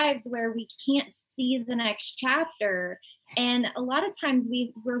our lives where we can't see the next chapter. And a lot of times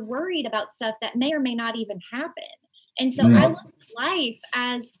we're worried about stuff that may or may not even happen. And so I look at life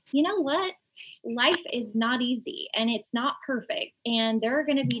as, you know what? Life is not easy and it's not perfect. And there are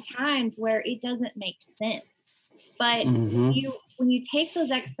going to be times where it doesn't make sense. But when you take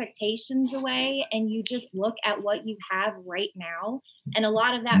those expectations away and you just look at what you have right now, and a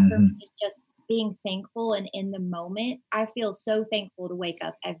lot of that for me is just being thankful and in the moment. I feel so thankful to wake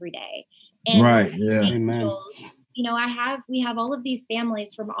up every day. And Angels, we have all of these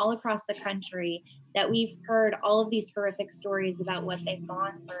families from all across the country that we've heard all of these horrific stories about what they've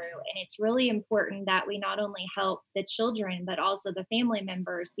gone through. And it's really important that we not only help the children, but also the family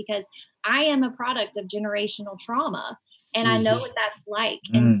members, because I am a product of generational trauma and I know what that's like.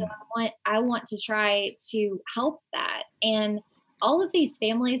 And so I want to try to help that. And all of these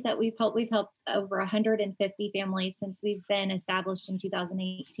families that we've helped over 150 families since we've been established in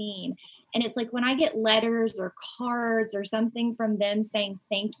 2018. And it's like when I get letters or cards or something from them saying,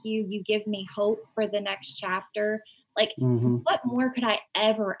 thank you, you give me hope for the next chapter. Like, what more could I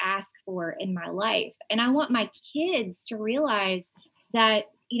ever ask for in my life? And I want my kids to realize that,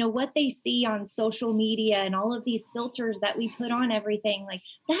 what they see on social media and all of these filters that we put on everything, like,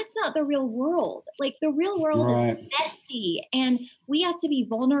 that's not the real world. Like, the real world is messy, and we have to be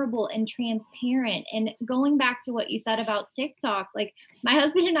vulnerable and transparent. And going back to what you said about TikTok, like, my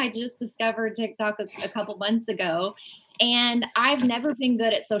husband and I just discovered TikTok a couple months ago, And I've never been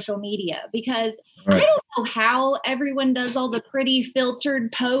good at social media because I don't know how everyone does all the pretty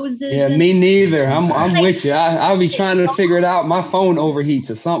filtered poses. Yeah, me neither. I'm with you. I'll be trying to figure it out. My phone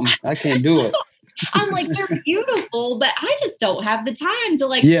overheats or something. I can't do it. I'm like, they're beautiful, but I just don't have the time to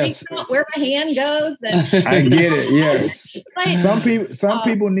figure out where my hand goes. And I get it. Yes. But, some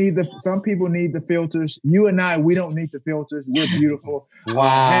people need the filters. You and I, we don't need the filters. We're beautiful.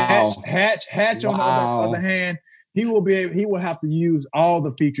 Wow. Hatch on the other hand, he will have to use all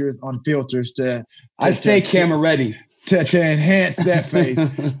the features on filters to I stay camera ready. To enhance that face.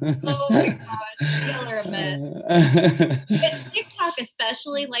 Oh my God, killer a mess. But TikTok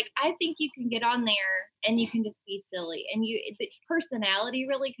especially, I think you can get on there and you can just be silly, and the personality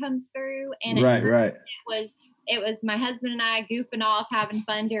really comes through. And it was my husband and I goofing off, having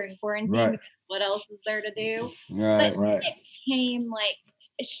fun during quarantine. Right. What else is there to do? Right. It became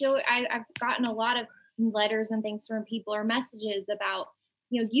I've gotten a lot of letters and things from people or messages about,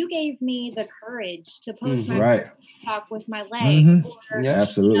 you gave me the courage to post my first TikTok with my leg. Mm-hmm. Or,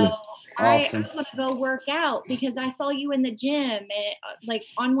 absolutely. Awesome. I want to go work out because I saw you in the gym and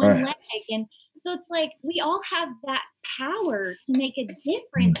on one leg. And so it's we all have that power to make a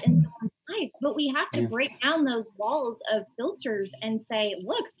difference in someone's lives, but we have to break down those walls of filters and say,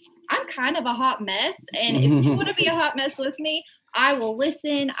 look, I'm kind of a hot mess. And if you want to be a hot mess with me, I will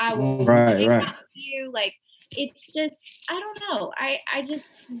listen. I will out with you. It's just, I don't know. I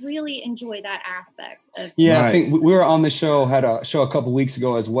just really enjoy that aspect of I think we were on the show, had a show a couple weeks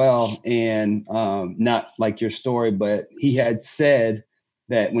ago as well. And not like your story, but he had said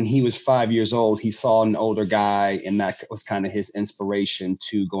that when he was 5 years old, he saw an older guy, and that was kind of his inspiration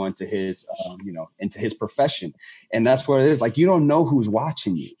to go into his, into his profession. And that's what it is. You don't know who's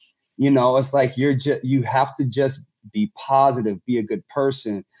watching you. It's you have to just be positive, be a good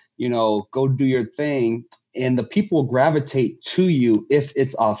person, go do your thing. And the people will gravitate to you if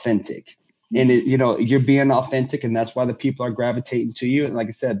it's authentic. And you're being authentic, and that's why the people are gravitating to you. And like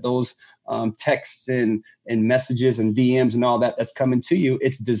I said, those texts and messages and DMs and all that's coming to you,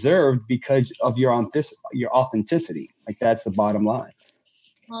 it's deserved because of your authenticity. That's the bottom line.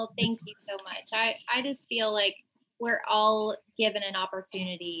 Well, thank you so much. I just feel like we're all given an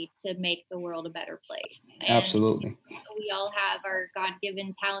opportunity to make the world a better place. And absolutely. We all have our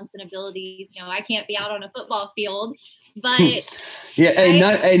God-given talents and abilities. I can't be out on a football field, but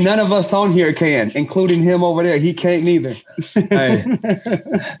none of us on here can, including him over there. He can't neither. Hey,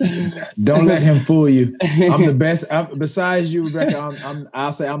 don't let him fool you. I'm the best. Besides you, Rebecca,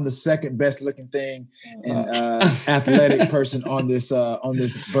 I'll say I'm the second best looking thing and athletic person on this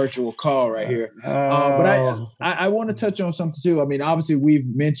virtual call right here. But I want to touch on something too. I mean, obviously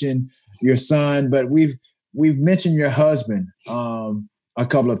we've mentioned your son, but we've mentioned your husband a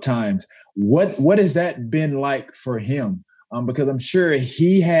couple of times. What has that been like for him? Because I'm sure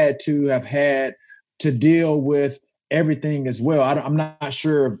he had to deal with everything as well. I'm not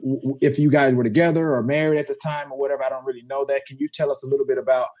sure if you guys were together or married at the time or whatever. I don't really know that. Can you tell us a little bit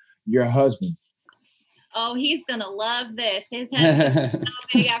about your husband? Oh, he's going to love this. His husband's so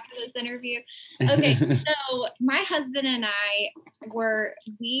big after this interview. Okay, so my husband and I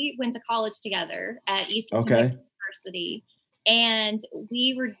we went to college together at Eastern University, and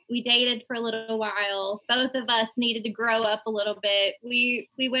we dated for a little while. Both of us needed to grow up a little bit. We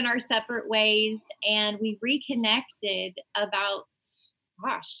went our separate ways, and we reconnected about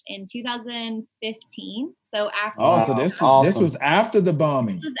in 2015. So after. So this was after the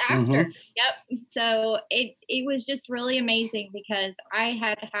bombing. This was after. Yep. So it was just really amazing because I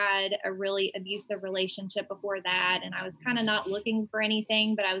had a really abusive relationship before that, and I was kind of not looking for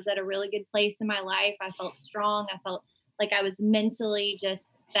anything, but I was at a really good place in my life. I felt strong. I felt like I was mentally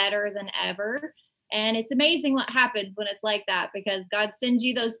just better than ever. And it's amazing what happens when it's like that, because God sends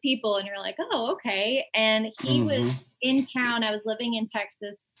you those people and you're like, oh, okay. And he was in town. I was living in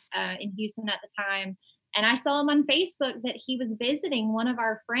Texas, in Houston at the time. And I saw him on Facebook that he was visiting one of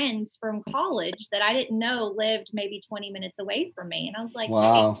our friends from college that I didn't know lived maybe 20 minutes away from me. And I was like,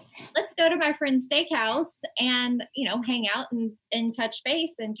 wow. Hey, let's go to my friend's steakhouse and, hang out and touch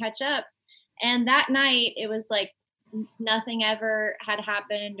base and catch up. And that night it was like, nothing ever had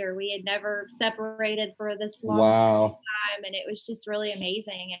happened, or we had never separated for this long time. And it was just really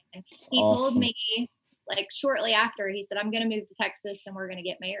amazing. And he told me shortly after, he said, I'm going to move to Texas and we're going to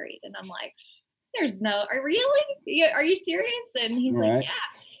get married. And I'm like, are you serious? And he's like, yeah.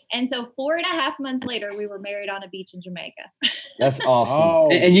 And so 4.5 months later, we were married on a beach in Jamaica. That's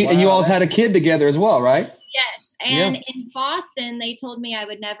awesome. And you all had a kid together as well, right? Yes. And in Boston, they told me I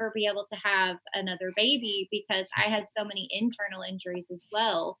would never be able to have another baby because I had so many internal injuries as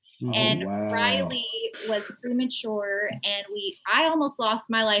well. And Riley was premature, and I almost lost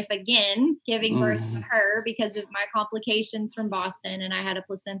my life again giving birth to her because of my complications from Boston, and I had a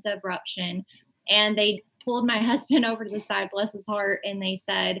placenta abruption. And they pulled my husband over to the side, bless his heart, and they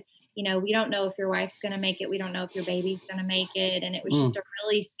said, you know, we don't know if your wife's going to make it. We don't know if your baby's going to make it. And it was just a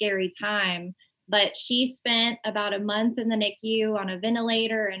really scary time. But she spent about a month in the NICU on a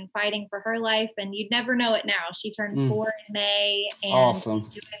ventilator and fighting for her life. And you'd never know it now. She turned 4 in May and doing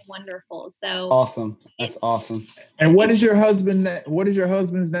wonderful. So awesome. That's awesome. And what is your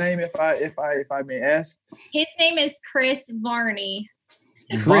husband's name, if I may ask? His name is Chris Varney.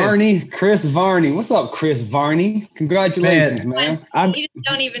 Chris Varney. What's up, Chris Varney? Congratulations, man. You just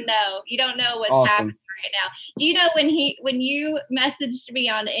don't even know. You don't know what's happening right now. Do you know when you messaged me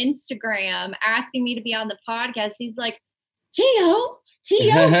on Instagram asking me to be on the podcast, he's like, Tio.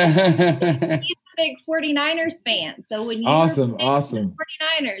 He's a big 49ers fan. So when you awesome.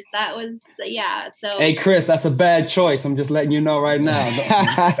 49ers, that was so hey Chris, that's a bad choice. I'm just letting you know right now.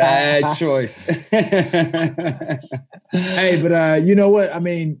 Bad choice. Hey, but you know what? I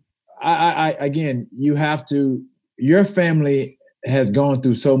mean, I again, you have to, your family has gone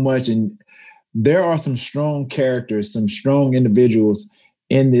through so much, and there are some strong characters, some strong individuals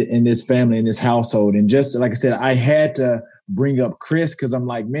in this family, in this household. And just like I said, I had to bring up Chris because I'm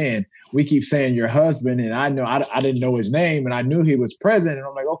like, man, we keep saying your husband, and I know I didn't know his name, and I knew he was present, and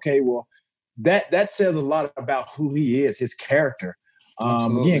I'm like, okay, well, that says a lot about who he is, his character.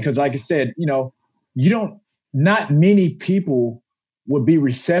 Again, because like I said, you know, not many people would be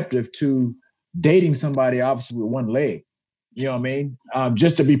receptive to dating somebody obviously with one leg. You know what I mean?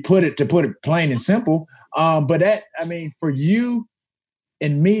 Just to put it plain and simple. But that, I mean, for you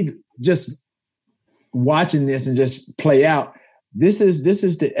and me, just watching this and just play out, this is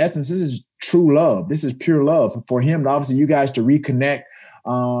the essence. This is true love. This is pure love for him. Obviously, you guys to reconnect.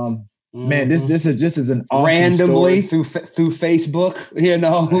 Man, this is an awesome randomly story. through Facebook, you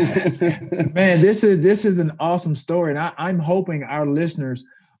know. Man, this is an awesome story, and I'm hoping our listeners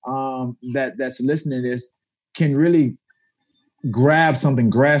that's listening to this can really grasp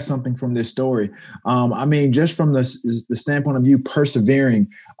something from this story. I mean, just from the standpoint of you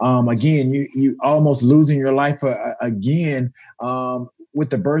persevering, again, you almost losing your life again with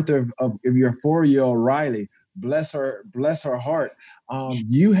the birth of your 4-year-old Riley. Bless her heart.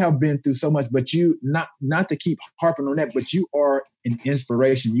 You have been through so much, but you not to keep harping on that, but you are an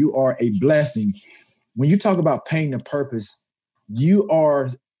inspiration. You are a blessing. When you talk about pain and purpose, you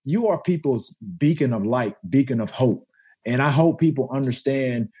are people's beacon of light, beacon of hope. And I hope people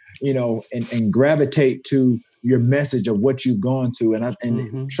understand, you know, and gravitate to your message of what you've gone to.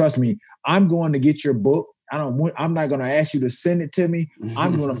 And trust me, I'm going to get your book. I'm not going to ask you to send it to me.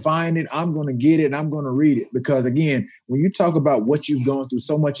 I'm going to find it. I'm going to get it. And I'm going to read it. Because again, when you talk about what you've gone through,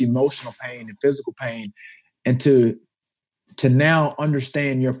 so much emotional pain and physical pain, and to now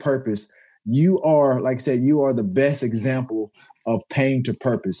understand your purpose, you are, like I said, you are the best example of pain to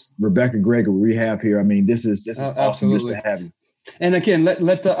purpose. Rebecca Gregory, we have here. I mean, this is awesome just to have you. And again,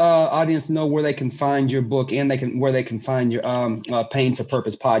 let the audience know where they can find your book, and where they can find your Pain to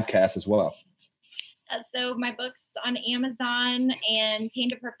Purpose podcast as well. So my book's on Amazon, and Pain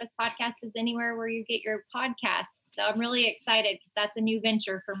to Purpose podcast is anywhere where you get your podcasts. So I'm really excited because that's a new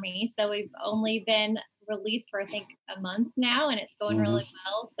venture for me. So we've only been released for I think a month now, and it's going really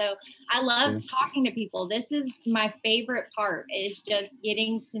well. So I love talking to people. This is my favorite part, is just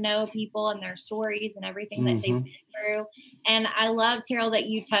getting to know people and their stories and everything that they've been through. And I love, Terrell, that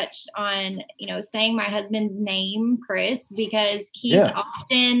you touched on, you know, saying my husband's name, Chris, because he's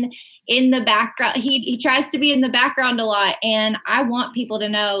often in the background. He tries to be in the background a lot, and I want people to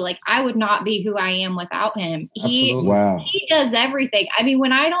know, like, I would not be who I am without him. He does everything. I mean,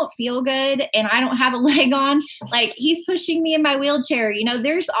 when I don't feel good and I don't have a leg on, like, he's pushing me in my wheelchair. You know,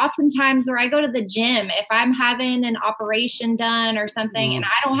 there's often times where I go to the gym if I'm having an operation done or something and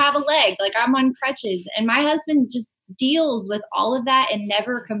I don't have a leg, like I'm on crutches, and my husband just deals with all of that and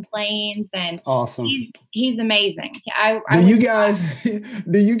never complains. And awesome. He's amazing. Do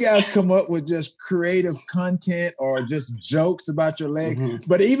you guys come up with just creative content or just jokes about your leg?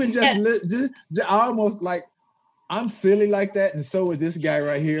 But even just almost like, I'm silly like that, and so is this guy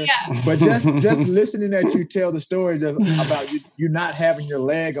right here. Yeah. But just listening at you tell the story about you not having your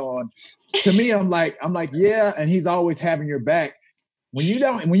leg on, to me, I'm like, yeah, and he's always having your back. When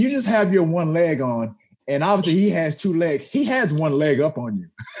you just have your one leg on, And obviously he has 2 legs. He has 1 leg up on you.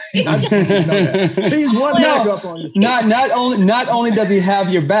 I just want you to know that. He's 1 leg up on you. Not only does he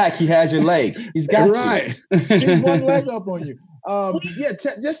have your back, he has your leg. He's got right. You. He's 1 leg up on you.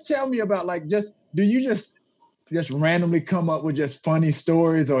 Just tell me about do you just randomly come up with just funny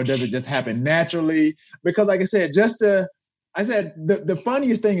stories, or does it just happen naturally? Because like I said, the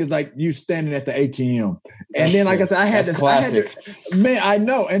funniest thing is like you standing at the ATM. And then, like I said, I had classic. I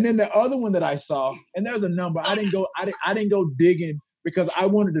know. And then the other one that I saw, and there's a number, I didn't go digging because I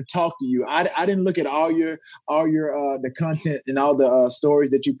wanted to talk to you. I didn't look at all your the content and all the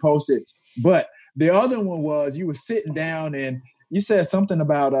stories that you posted. But the other one was you were sitting down and you said something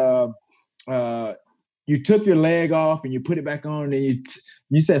about you took your leg off and you put it back on, and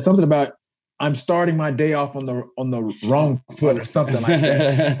you said something about I'm starting my day off on the wrong foot or something like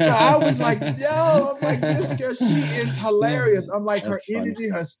that. I was like, this girl, she is hilarious. I'm like, that's her funny. Energy,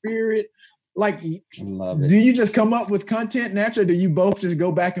 her spirit. Like, love it. Do you just come up with content naturally? Do you both just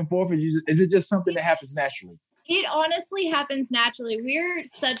go back and forth? Is it just something that happens naturally? It honestly happens naturally. We're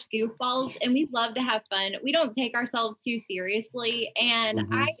such goofballs and we love to have fun. We don't take ourselves too seriously. And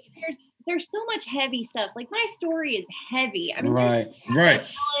there's so much heavy stuff. Like my story is heavy. I mean, right.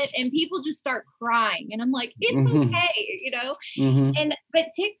 And people just start crying, and I'm like, it's okay, but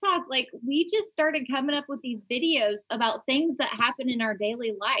TikTok, like we just started coming up with these videos about things that happen in our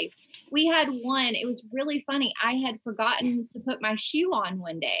daily life. We had one. It was really funny. I had forgotten to put my shoe on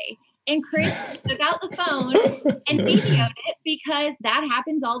one day. And Chris took out the phone and videoed it because that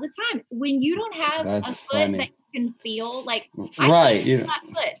happens all the time. When you don't have a foot that you can feel, like right, my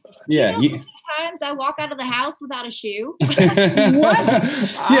foot. Yeah, sometimes I walk out of the house without a shoe. What?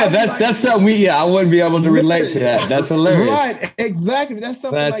 Yeah, that's something I wouldn't be able to relate to that. That's hilarious. Right, exactly. That's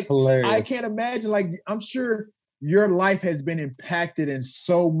something that's hilarious. I can't imagine. Like I'm sure your life has been impacted in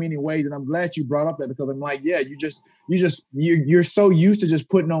so many ways, and I'm glad you brought up that because I'm like, yeah, you're so used to just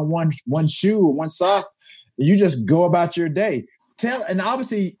putting on one shoe or one sock, you just go about your day. And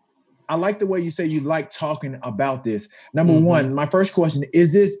obviously, I like the way you say you like talking about this. Number one, my first question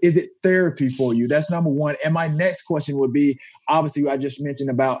is it therapy for you? That's number one. And my next question would be, obviously, I just mentioned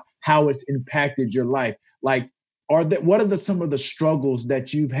about how it's impacted your life. Like, what are some of the struggles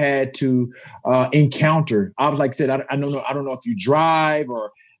that you've had to encounter? I was like I said, I don't know if you drive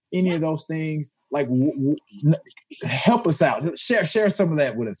or any of those things. Like, help us out. Share some of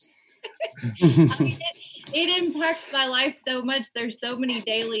that with us. I mean, it impacts my life so much. There's so many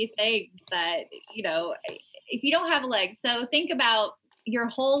daily things that, if you don't have a leg. So think about your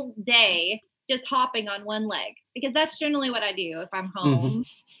whole day just hopping on one leg, because that's generally what I do if I'm home.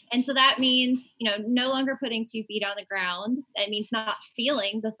 And so that means, no longer putting 2 feet on the ground. That means not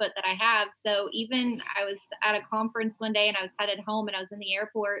feeling the foot that I have. So even I was at a conference one day and I was headed home and I was in the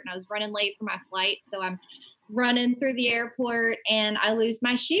airport and I was running late for my flight. So I'm running through the airport and I lose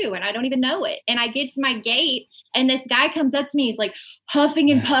my shoe and I don't even know it. And I get to my gate and this guy comes up to me. He's like huffing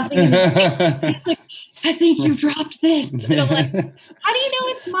and puffing. And he's like, I think you dropped this. And I'm like, how do you know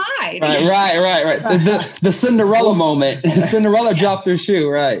it's mine? Right. The Cinderella moment. Cinderella dropped her shoe,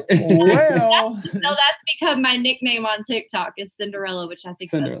 right. Well. That's become my nickname on TikTok is Cinderella, which I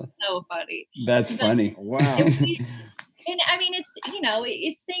think is so funny. That's funny. Wow. And I mean,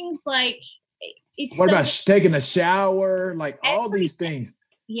 it's things like, what about taking a shower? Like all these things.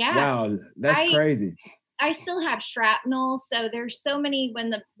 Yeah. Wow. That's crazy. I still have shrapnel. So there's so many,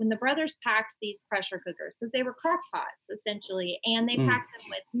 when the brothers packed these pressure cookers, because they were crock pots essentially, and they packed them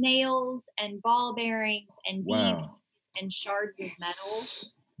with nails and ball bearings and beads and shards of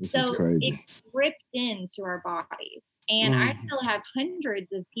metal. This is crazy. It ripped into our bodies. And I still have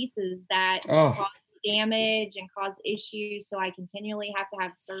hundreds of pieces that cause damage and cause issues. So I continually have to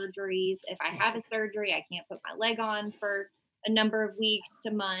have surgeries. If I have a surgery, I can't put my leg on for a number of weeks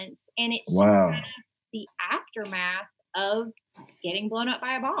to months. And it's just kind of the aftermath of getting blown up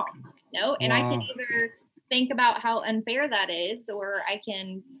by a bomb. And I can either think about how unfair that is, or I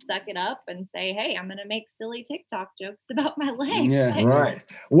can suck it up and say, hey, I'm going to make silly TikTok jokes about my leg. Yeah, right.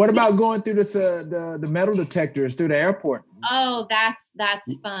 What about going through this the metal detectors through the airport? Oh, that's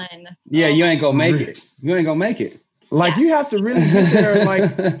fun. Yeah, you ain't gonna make it. You ain't gonna make it. Like you have to really get there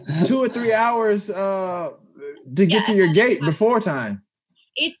like 2 or 3 hours to get to your gate before time.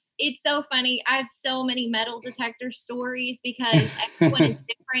 It's so funny. I have so many metal detector stories because everyone is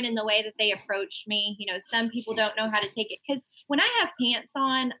different in the way that they approach me. Some people don't know how to take it, because when I have pants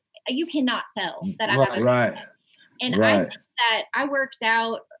on, you cannot tell that I have right. And I think that I worked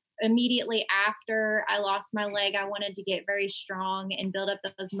out immediately after I lost my leg. I wanted to get very strong and build up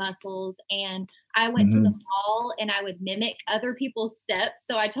those muscles. And I went to the mall and I would mimic other people's steps.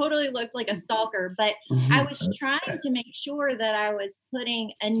 So I totally looked like a stalker, but I was trying to make sure that I was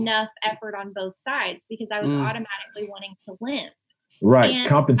putting enough effort on both sides because I was automatically wanting to limp. Right. And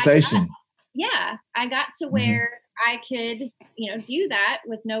compensation. I got to where I could, do that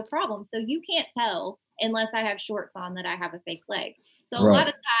with no problem. So you can't tell unless I have shorts on that I have a fake leg. So a lot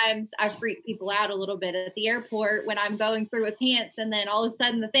of times I freak people out a little bit at the airport when I'm going through with pants and then all of a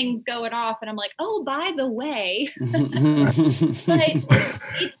sudden the thing's going off and I'm like, oh, by the way.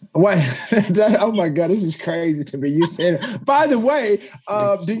 Oh my God, this is crazy to me. You said, by the way,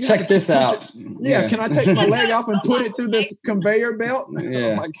 do you check this out? Can I take my leg off and put it through this conveyor belt?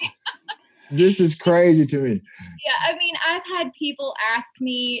 Yeah. Oh, this is crazy to me. Yeah, I mean, I've had people ask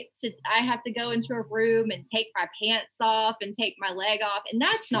me I have to go into a room and take my pants off and take my leg off, and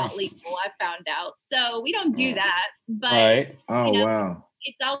that's not legal, I found out. So we don't do that. But, wow.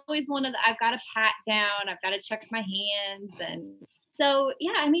 It's always I've got to pat down, I've got to check my hands. And so,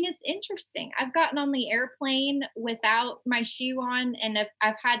 yeah, I mean, it's interesting. I've gotten on the airplane without my shoe on, and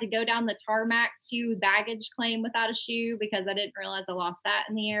I've had to go down the tarmac to baggage claim without a shoe because I didn't realize I lost that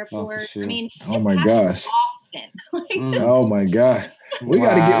in the airport. I mean, oh my gosh. Oh my God. We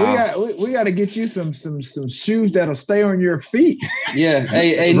gotta get you some shoes that'll stay on your feet. Yeah.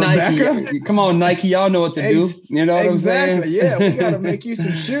 Hey, Nike. Come on, Nike. Y'all know what to do. You know what I'm saying? Exactly. Yeah. We gotta make you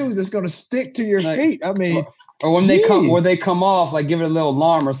some shoes that's gonna stick to your feet. I mean, or when they come off, like give it a little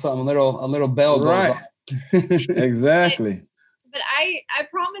alarm or something, a little bell goes off. Exactly. But I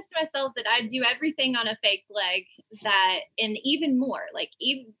promised myself that I'd do everything on a fake leg and even more, like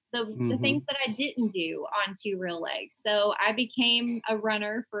even the things that I didn't do on two real legs. So I became a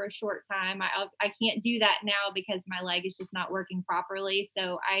runner for a short time. I can't do that now because my leg is just not working properly.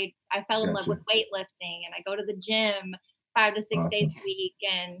 So I fell in love with weightlifting, and I go to the gym 5 to 6 days a week.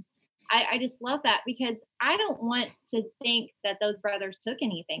 And I just love that because I don't want to think that those brothers took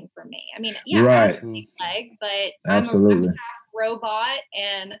anything from me. I mean, I have a fake leg, but I'm a robot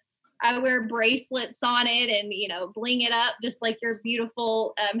and I wear bracelets on it and bling it up just like your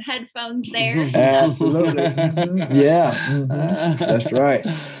beautiful headphones there. Absolutely. That's right.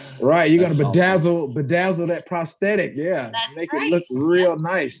 You're gonna bedazzle that prosthetic. Make it look real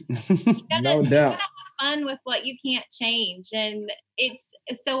nice. No doubt. Fun with what you can't change. And it's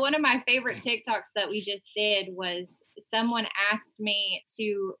so one of my favorite TikToks that we just did was someone asked me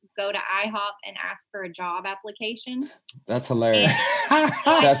to go to IHOP and ask for a job application. That's hilarious.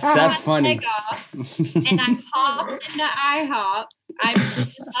 That's funny. And I popped into IHOP.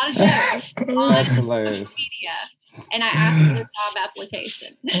 It's not a joke. That's hilarious. Media, and I asked for a job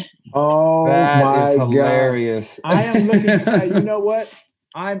application. Oh, that is hilarious. I am looking. You know what?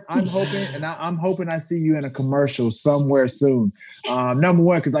 I'm hoping, and I'm hoping I see you in a commercial somewhere soon. Number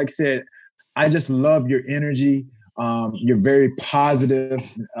one, because like I said, I just love your energy. You're very positive,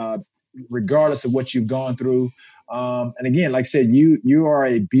 regardless of what you've gone through. And again, like I said, you are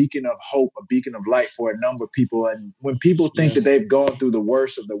a beacon of hope, a beacon of light for a number of people. And when people think that they've gone through the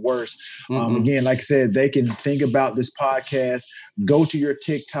worst of the worst, again, like I said, they can think about this podcast, go to your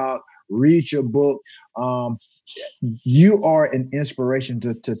TikTok, read your book. You are an inspiration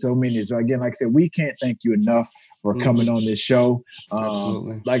to so many. So again, like I said, we can't thank you enough for coming on this show.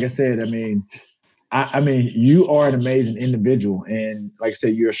 Like I said, I mean, you are an amazing individual, and like I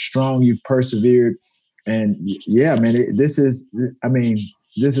said, you're strong. You've persevered, and man, this is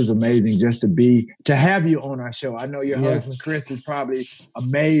amazing just to have you on our show. I know your husband Chris is probably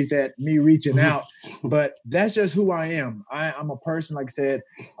amazed at me reaching out, but that's just who I am. I'm a person, like I said,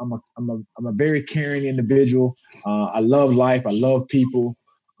 I'm a very caring individual. I love life. I love people.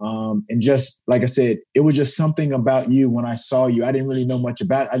 And just like I said, it was just something about you when I saw you. I didn't really know much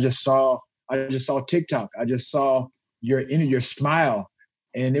about it. I just saw TikTok. I just saw your smile.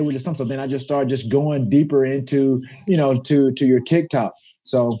 And it was just something. Then I just started going deeper into, to your TikTok.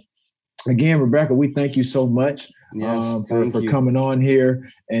 So again, Rebecca, we thank you so much for coming on here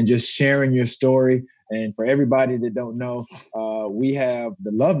and just sharing your story. And for everybody that don't know, we have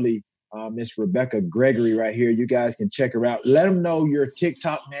the lovely Miss Rebecca Gregory right here. You guys can check her out. Let them know your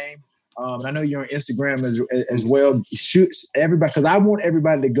TikTok name. I know you're on Instagram as well. Shoot everybody, because I want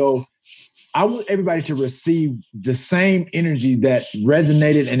everybody to receive the same energy that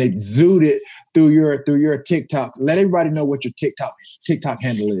resonated and exuded through your TikTok. Let everybody know what your TikTok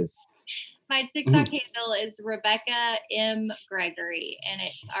handle is. My TikTok handle is Rebecca M. Gregory, and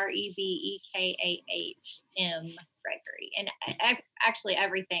it's REBEKAHM Gregory. And actually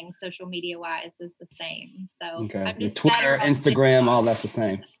everything social media wise is the same. So Twitter, Instagram, all that's the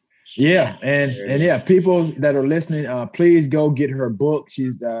same. Yeah. And yeah, people that are listening, please go get her book.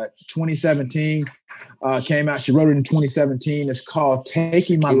 She's 2017 came out. She wrote it in 2017. It's called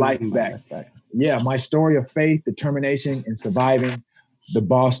Taking My Life Back. Yeah. My story of faith, determination, and surviving the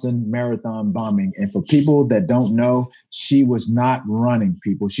Boston Marathon bombing. And for people that don't know, she was not running,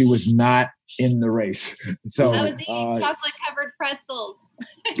 people. She was not in the race. So I was eating chocolate-covered pretzels.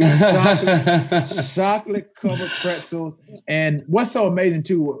 chocolate-covered pretzels. And what's so amazing,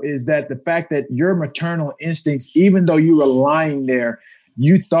 too, is that the fact that your maternal instincts, even though you were lying there,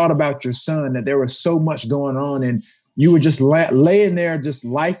 you thought about your son, that there was so much going on, and you were just laying there just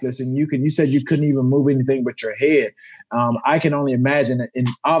lifeless, and you said you couldn't even move anything but your head. I can only imagine, and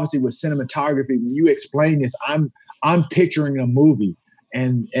obviously with cinematography, when you explain this, I'm picturing a movie,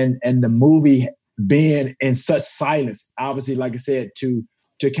 and the movie being in such silence, obviously, like I said, to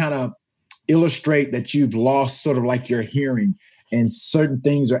kind of illustrate that you've lost sort of like your hearing, and certain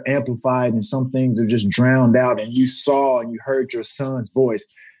things are amplified and some things are just drowned out, and you saw and you heard your son's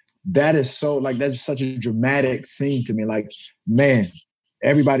voice. That is so, like, that's such a dramatic scene to me. Like, man,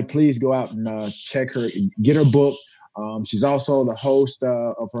 everybody please go out and check her, get her book. She's also the host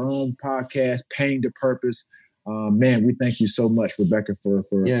of her own podcast, Pain to Purpose. Man, we thank you so much, Rebecca, for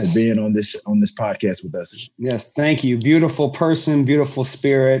being on this podcast with us. Yes, thank you. Beautiful person, beautiful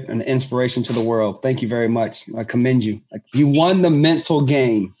spirit, and inspiration to the world. Thank you very much. I commend you. You won the mental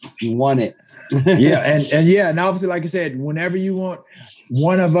game. You won it. and obviously, like I said, whenever you want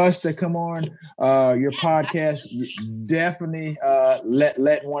one of us to come on your podcast, definitely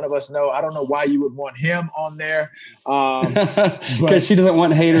let one of us know. I don't know why you would want him on there, because she doesn't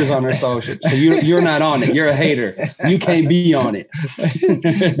want haters on her social. So you're not on it. You're a hater. You can't be on it.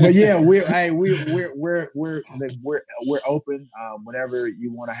 But yeah, we're open. Whenever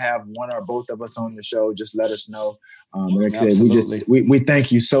you want to have one or both of us on the show, just let us know. Like I said, we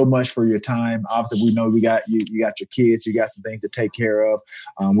thank you so much for your time. Obviously, we know you got your kids, you got some things to take care of.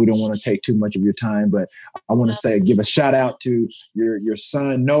 We don't want to take too much of your time, but I want to give a shout out to your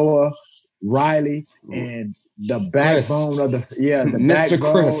son Noah, Riley, and the backbone of the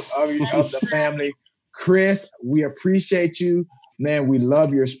family, Chris. We appreciate you, man. We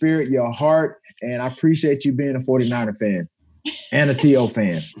love your spirit, your heart, and I appreciate you being a 49er fan and a TO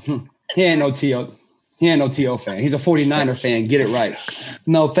fan. He ain't no TO fan. He's a 49er fan. Get it right.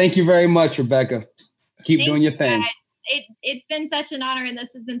 No, thank you very much, Rebecca. Keep doing your thing. It's been such an honor, and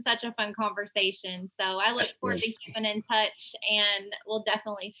this has been such a fun conversation. So I look forward to keeping in touch, and we'll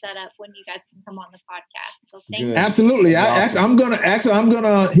definitely set up when you guys can come on the podcast. So thank you. Absolutely. I'm gonna.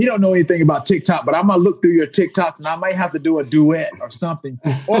 He don't know anything about TikTok, but I'm gonna look through your TikToks, and I might have to do a duet or something.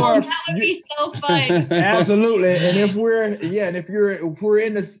 Or that would be so fun. Absolutely. And if we're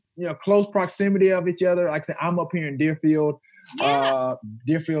in this close proximity of each other, like I said, I'm up here in Deerfield.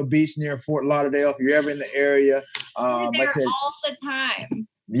 Deerfield Beach near Fort Lauderdale. If you're ever in the area, we're there all the time.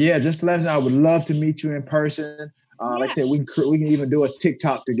 Yeah, just let us know. I would love to meet you in person. Like I said, we can even do a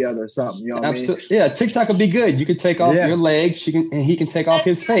TikTok together or something. You know what I mean? Yeah, TikTok would be good. You could take off your legs, and he can take off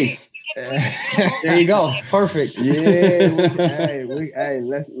his face. There you go. Perfect. Yeah.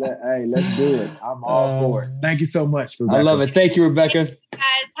 Let's do it. I'm all for it. Thank you so much, Rebecca. I love it. Thank you, Rebecca. Thank you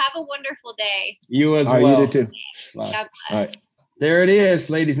guys, have a wonderful day. You as well. You do too. All right. There it is,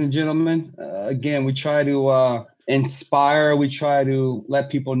 ladies and gentlemen. Again, we try to inspire. We try to let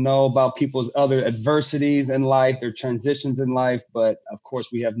people know about people's other adversities in life, their transitions in life. But of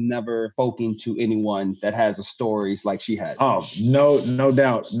course, we have never spoken to anyone that has a stories like she had. Oh, no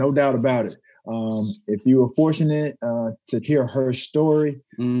doubt about it. If you were fortunate to hear her story,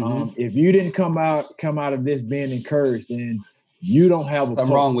 if you didn't come out of this being encouraged, then you don't have a pulse. What's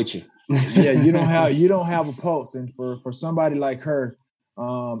wrong with you? Yeah, you don't have a pulse. And for somebody like her,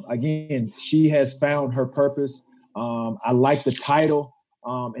 again, she has found her purpose. I like the title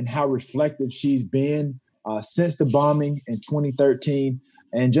and how reflective she's been since the bombing in 2013,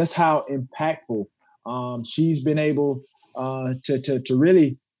 and just how impactful she's been able to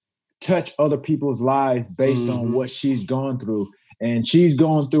really touch other people's lives based on what she's gone through. And she's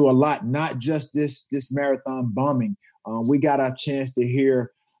gone through a lot, not just this marathon bombing. We got our chance to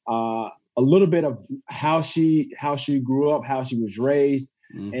hear a little bit of how she grew up, how she was raised,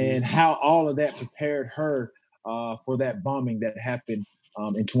 and how all of that prepared her for that bombing that happened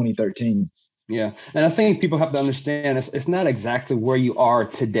in 2013. Yeah. And I think people have to understand it's not exactly where you are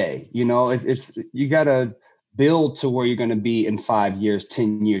today. It's you got to build to where you're going to be in 5 years,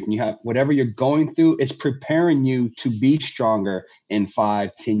 10 years. And you have whatever you're going through, it's preparing you to be stronger in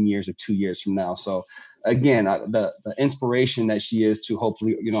 5, 10 years or 2 years from now. So again, the inspiration that she is to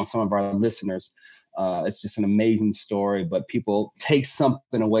hopefully, some of our listeners, It's just an amazing story, but people take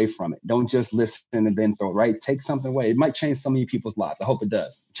something away from it. Don't just listen and then throw, right? Take something away. It might change some of you people's lives. I hope it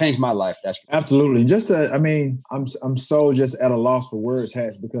does. Change my life. That's absolutely. I'm so just at a loss for words,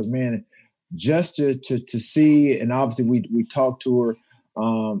 Hatch, because man, just to see, and obviously we talked to her,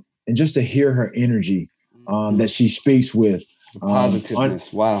 and just to hear her energy that she speaks with.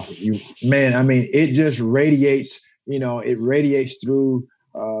 Positiveness. Wow. It just radiates, it radiates through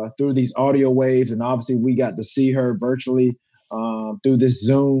these audio waves. And obviously we got to see her virtually through this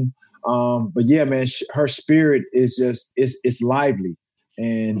Zoom. But yeah, man, her spirit is just, it's lively.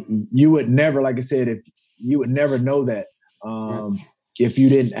 And you would never, like I said, you would never know that if you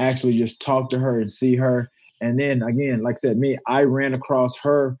didn't actually just talk to her and see her. And then again, like I said, I ran across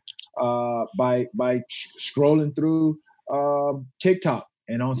her by scrolling through TikTok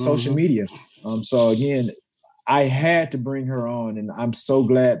and on social media. So again, I had to bring her on, and I'm so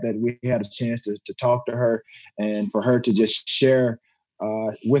glad that we had a chance to talk to her and for her to just share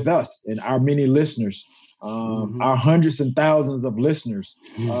with us and our many listeners, our hundreds and thousands of listeners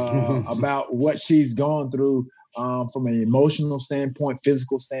about what she's gone through from an emotional standpoint,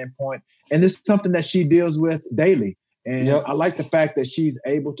 physical standpoint. And this is something that she deals with daily. And I like the fact that she's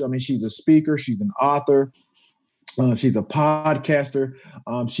able to, she's a speaker, she's an author, she's a podcaster.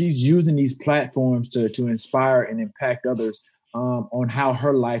 She's using these platforms to inspire and impact others on how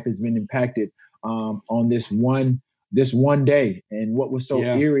her life has been impacted on this one day. And what was so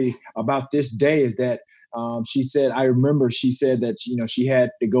eerie about this day is that she said that, she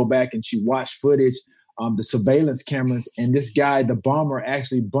had to go back and she watched footage, the surveillance cameras, and this guy, the bomber,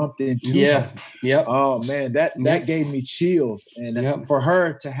 actually bumped into her. Oh man, that gave me chills. And for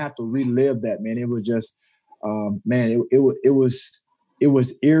her to have to relive that, man, it was just, it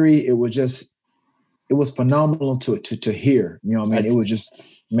was eerie. It was phenomenal to hear. It was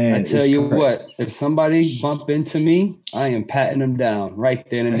just, man. I tell you what, if somebody bump into me, I am patting them down right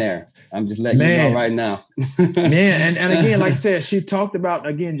then and there. I'm just letting you know right now. Man, and again, like I said, she talked about,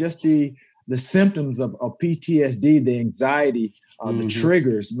 again, just the symptoms of PTSD, the anxiety, the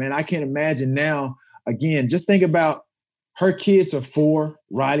triggers. Man, I can't imagine now. Again, just think about her kids are 4.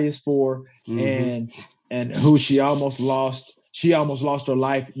 Riley is 4, and who she almost lost. She almost lost her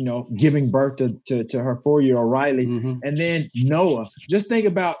life, giving birth to her 4-year-old Riley. And then Noah. Just think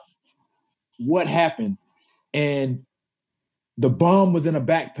about what happened. And the bomb was in a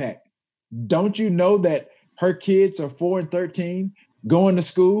backpack. Don't you know that her kids are 4 and 13? Going to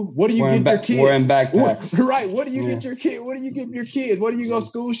school. What do you get your kids? Wearing backpacks. Right. What do you get your kid? What do you get your kids? What do you go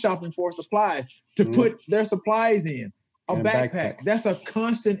school shopping for? Supplies to put their supplies in. A backpack. That's a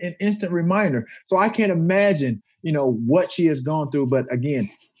constant and instant reminder. So I can't imagine, what she has gone through. But again,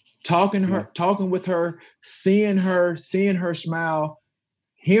 talking with her, seeing her smile,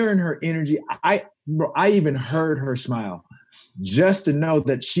 hearing her energy. I even heard her smile just to know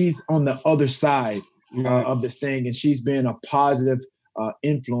that she's on the other side of this thing, and she's been a positive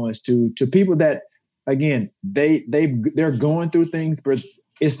influence to people that, again, they're going through things, but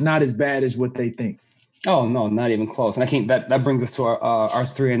it's not as bad as what they think. Oh no, not even close. And I think that brings us to our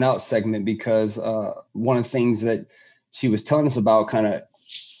 3 and Out segment, because one of the things that she was telling us about, kind of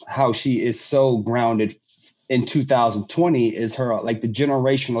how she is so grounded in 2020, is her like the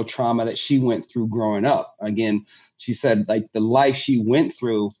generational trauma that she went through growing up. Again, she said like the life she went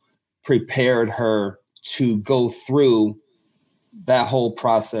through prepared her to go through that whole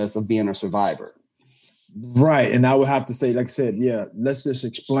process of being a survivor. Right. And I would have to say, like I said, let's just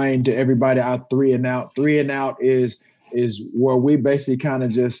explain to everybody our 3 and Out. 3 and Out is where we basically kind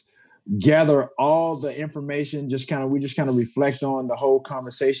of just gather all the information, we just kind of reflect on the whole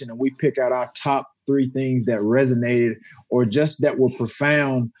conversation, and we pick out our top 3 things that resonated or just that were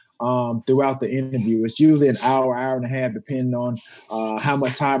profound throughout the interview. It's usually an hour and a half, depending on how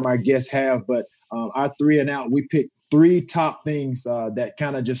much time our guests have. But our 3 and Out, we picked 3 top things that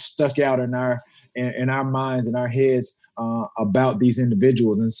kind of just stuck out in our minds and our heads about these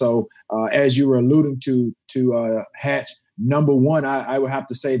individuals. And so as you were alluding to Hatch, number 1, I would have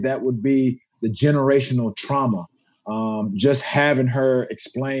to say that would be the generational trauma. Just having her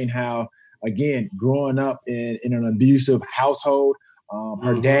explain how, again, growing up in an abusive household,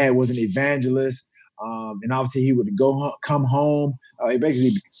 her dad was an evangelist. And obviously he would come home, he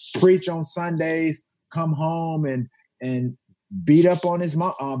basically preach on Sundays, come home and beat up on his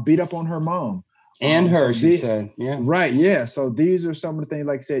mom, beat up on her mom. And her, she said. Yeah. Right. Yeah. So these are some of the things,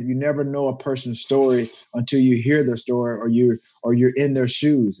 like I said, you never know a person's story until you hear their story or you're in their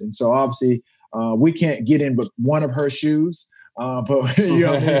shoes. And so obviously we can't get in but one of her shoes. But you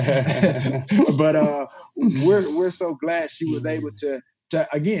know what I mean? But we're so glad she was able to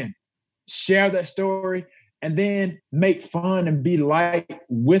again, share that story, and then make fun and be light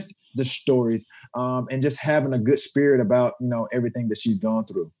with the stories, and just having a good spirit about, everything that she's gone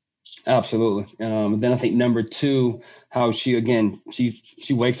through. Absolutely. Then I think number 2, how she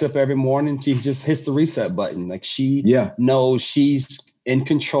wakes up every morning. She just hits the reset button. Like she knows she's in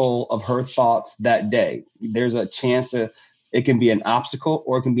control of her thoughts that day. There's a chance it can be an obstacle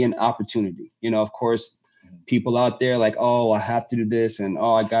or it can be an opportunity. Of course, people out there like, oh, I have to do this and,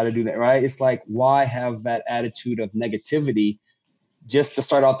 oh, I got to do that. Right. It's like, why have that attitude of negativity just to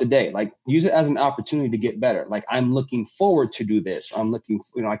start off the day? Like, use it as an opportunity to get better. Like, I'm looking forward to do this. Or I'm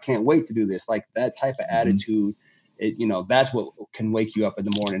I can't wait to do this. Like that type of attitude, that's what can wake you up in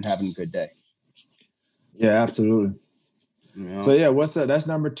the morning and having a good day. Yeah, absolutely. So what's up? That's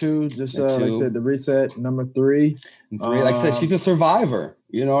number 2. Just like I said, the reset. Number 3. Like I said, she's a survivor.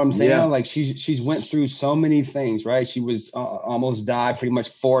 You know what I'm saying? Yeah. Like she's went through so many things, right? She was almost died pretty much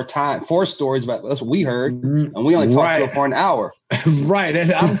 4 stories about. That's what we heard, and we only talked to her for an hour. Right, and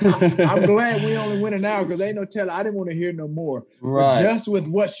I'm glad we only went an hour because ain't no telling. I didn't want to hear no more. Right, but just with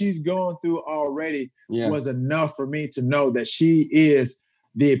what she's going through already was enough for me to know that she is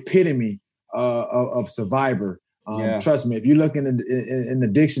the epitome of survivor. Trust me, if you look in the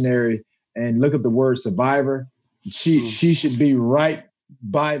dictionary and look up the word survivor, she should be right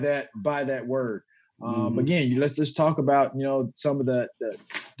by that word. Again, let's just talk about some of the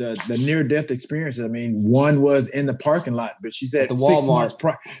near-death experiences. I mean, one was in the parking lot, but she said the Walmart.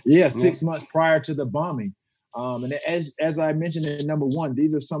 6 months prior to the bombing. And as I mentioned in number 1,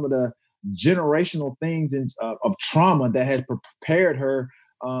 these are some of the generational things of trauma that has prepared her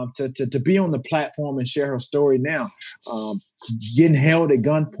to be on the platform and share her story now. Getting held at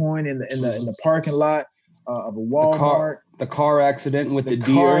gunpoint in the parking lot of a Walmart. The car accident with the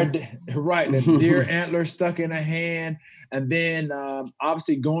deer. Right, the deer antler stuck in her hand. And then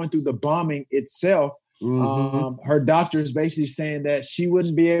obviously going through the bombing itself, her doctor is basically saying that she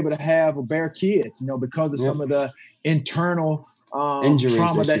wouldn't be able to have or bear kids, because of some of the internal injuries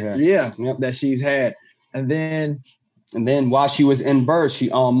trauma that she's had. And then while she was in birth, she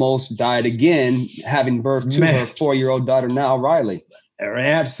almost died again, having birth to her 4-year-old daughter now, Riley.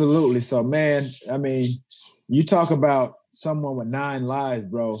 Absolutely. So, man, I mean, you talk about someone with 9 lives,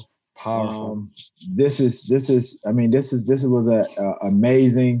 bro. Powerful. This was amazing.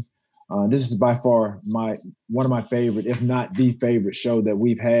 This is by far one of my favorite, if not the favorite show that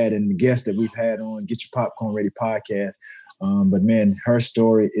we've had and the guests that we've had on Get Your Popcorn Ready podcast. But man, her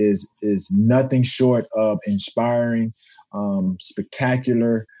story is nothing short of inspiring,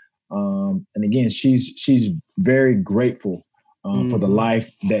 spectacular. And again, she's very grateful for the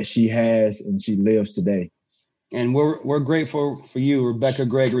life that she has and she lives today. And we're grateful for you, Rebecca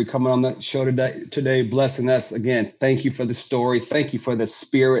Gregory, coming on the show today, blessing us again. Thank you for the story. Thank you for the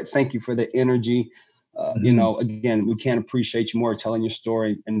spirit. Thank you for the energy. Again, we can't appreciate you more telling your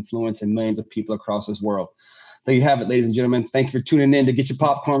story, influencing millions of people across this world. There you have it, ladies and gentlemen. Thank you for tuning in to Get Your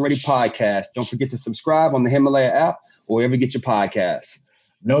Popcorn Ready podcast. Don't forget to subscribe on the Himalaya app or wherever you get your podcasts.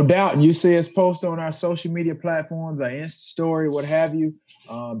 No doubt. And you see us post on our social media platforms, our Insta story, what have you.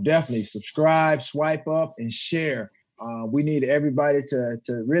 Definitely subscribe, swipe up, and share. We need everybody to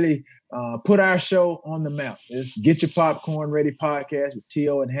really put our show on the map. It's Get Your Popcorn Ready podcast with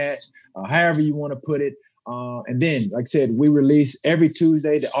T.O. and Hatch, however you want to put it. And then, like I said, we release every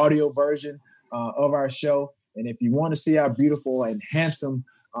Tuesday the audio version of our show. And if you want to see our beautiful and handsome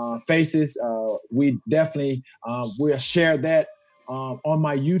faces, we definitely will share that on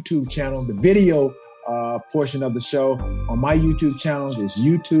my YouTube channel. The video portion of the show on my YouTube channel is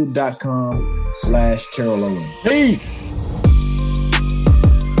youtube.com/Terrell Owens. Peace.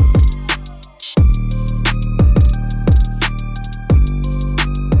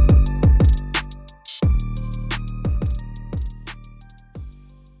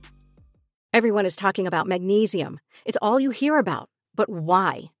 Everyone is talking about magnesium. It's all you hear about. But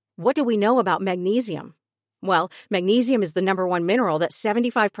why? What do we know about magnesium? Well, magnesium is the #1 mineral that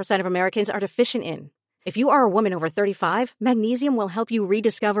 75% of Americans are deficient in. If you are a woman over 35, magnesium will help you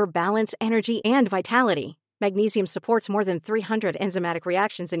rediscover balance, energy, and vitality. Magnesium supports more than 300 enzymatic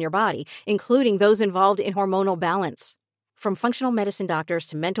reactions in your body, including those involved in hormonal balance. From functional medicine doctors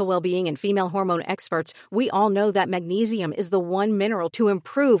to mental well-being and female hormone experts, we all know that magnesium is the one mineral to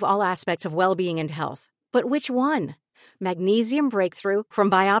improve all aspects of well-being and health. But which one? Magnesium Breakthrough from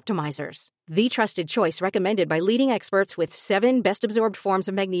Bioptimizers, the trusted choice recommended by leading experts with 7 best-absorbed forms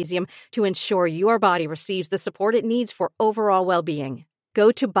of magnesium to ensure your body receives the support it needs for overall well-being.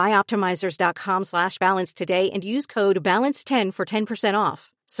 Go to bioptimizers.com/balance today and use code BALANCE10 for 10%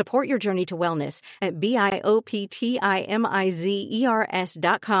 off. Support your journey to wellness at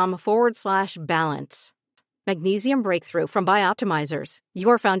BIOPTIMIZERS.com/balance. Magnesium Breakthrough from Bioptimizers,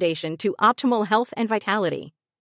 your foundation to optimal health and vitality.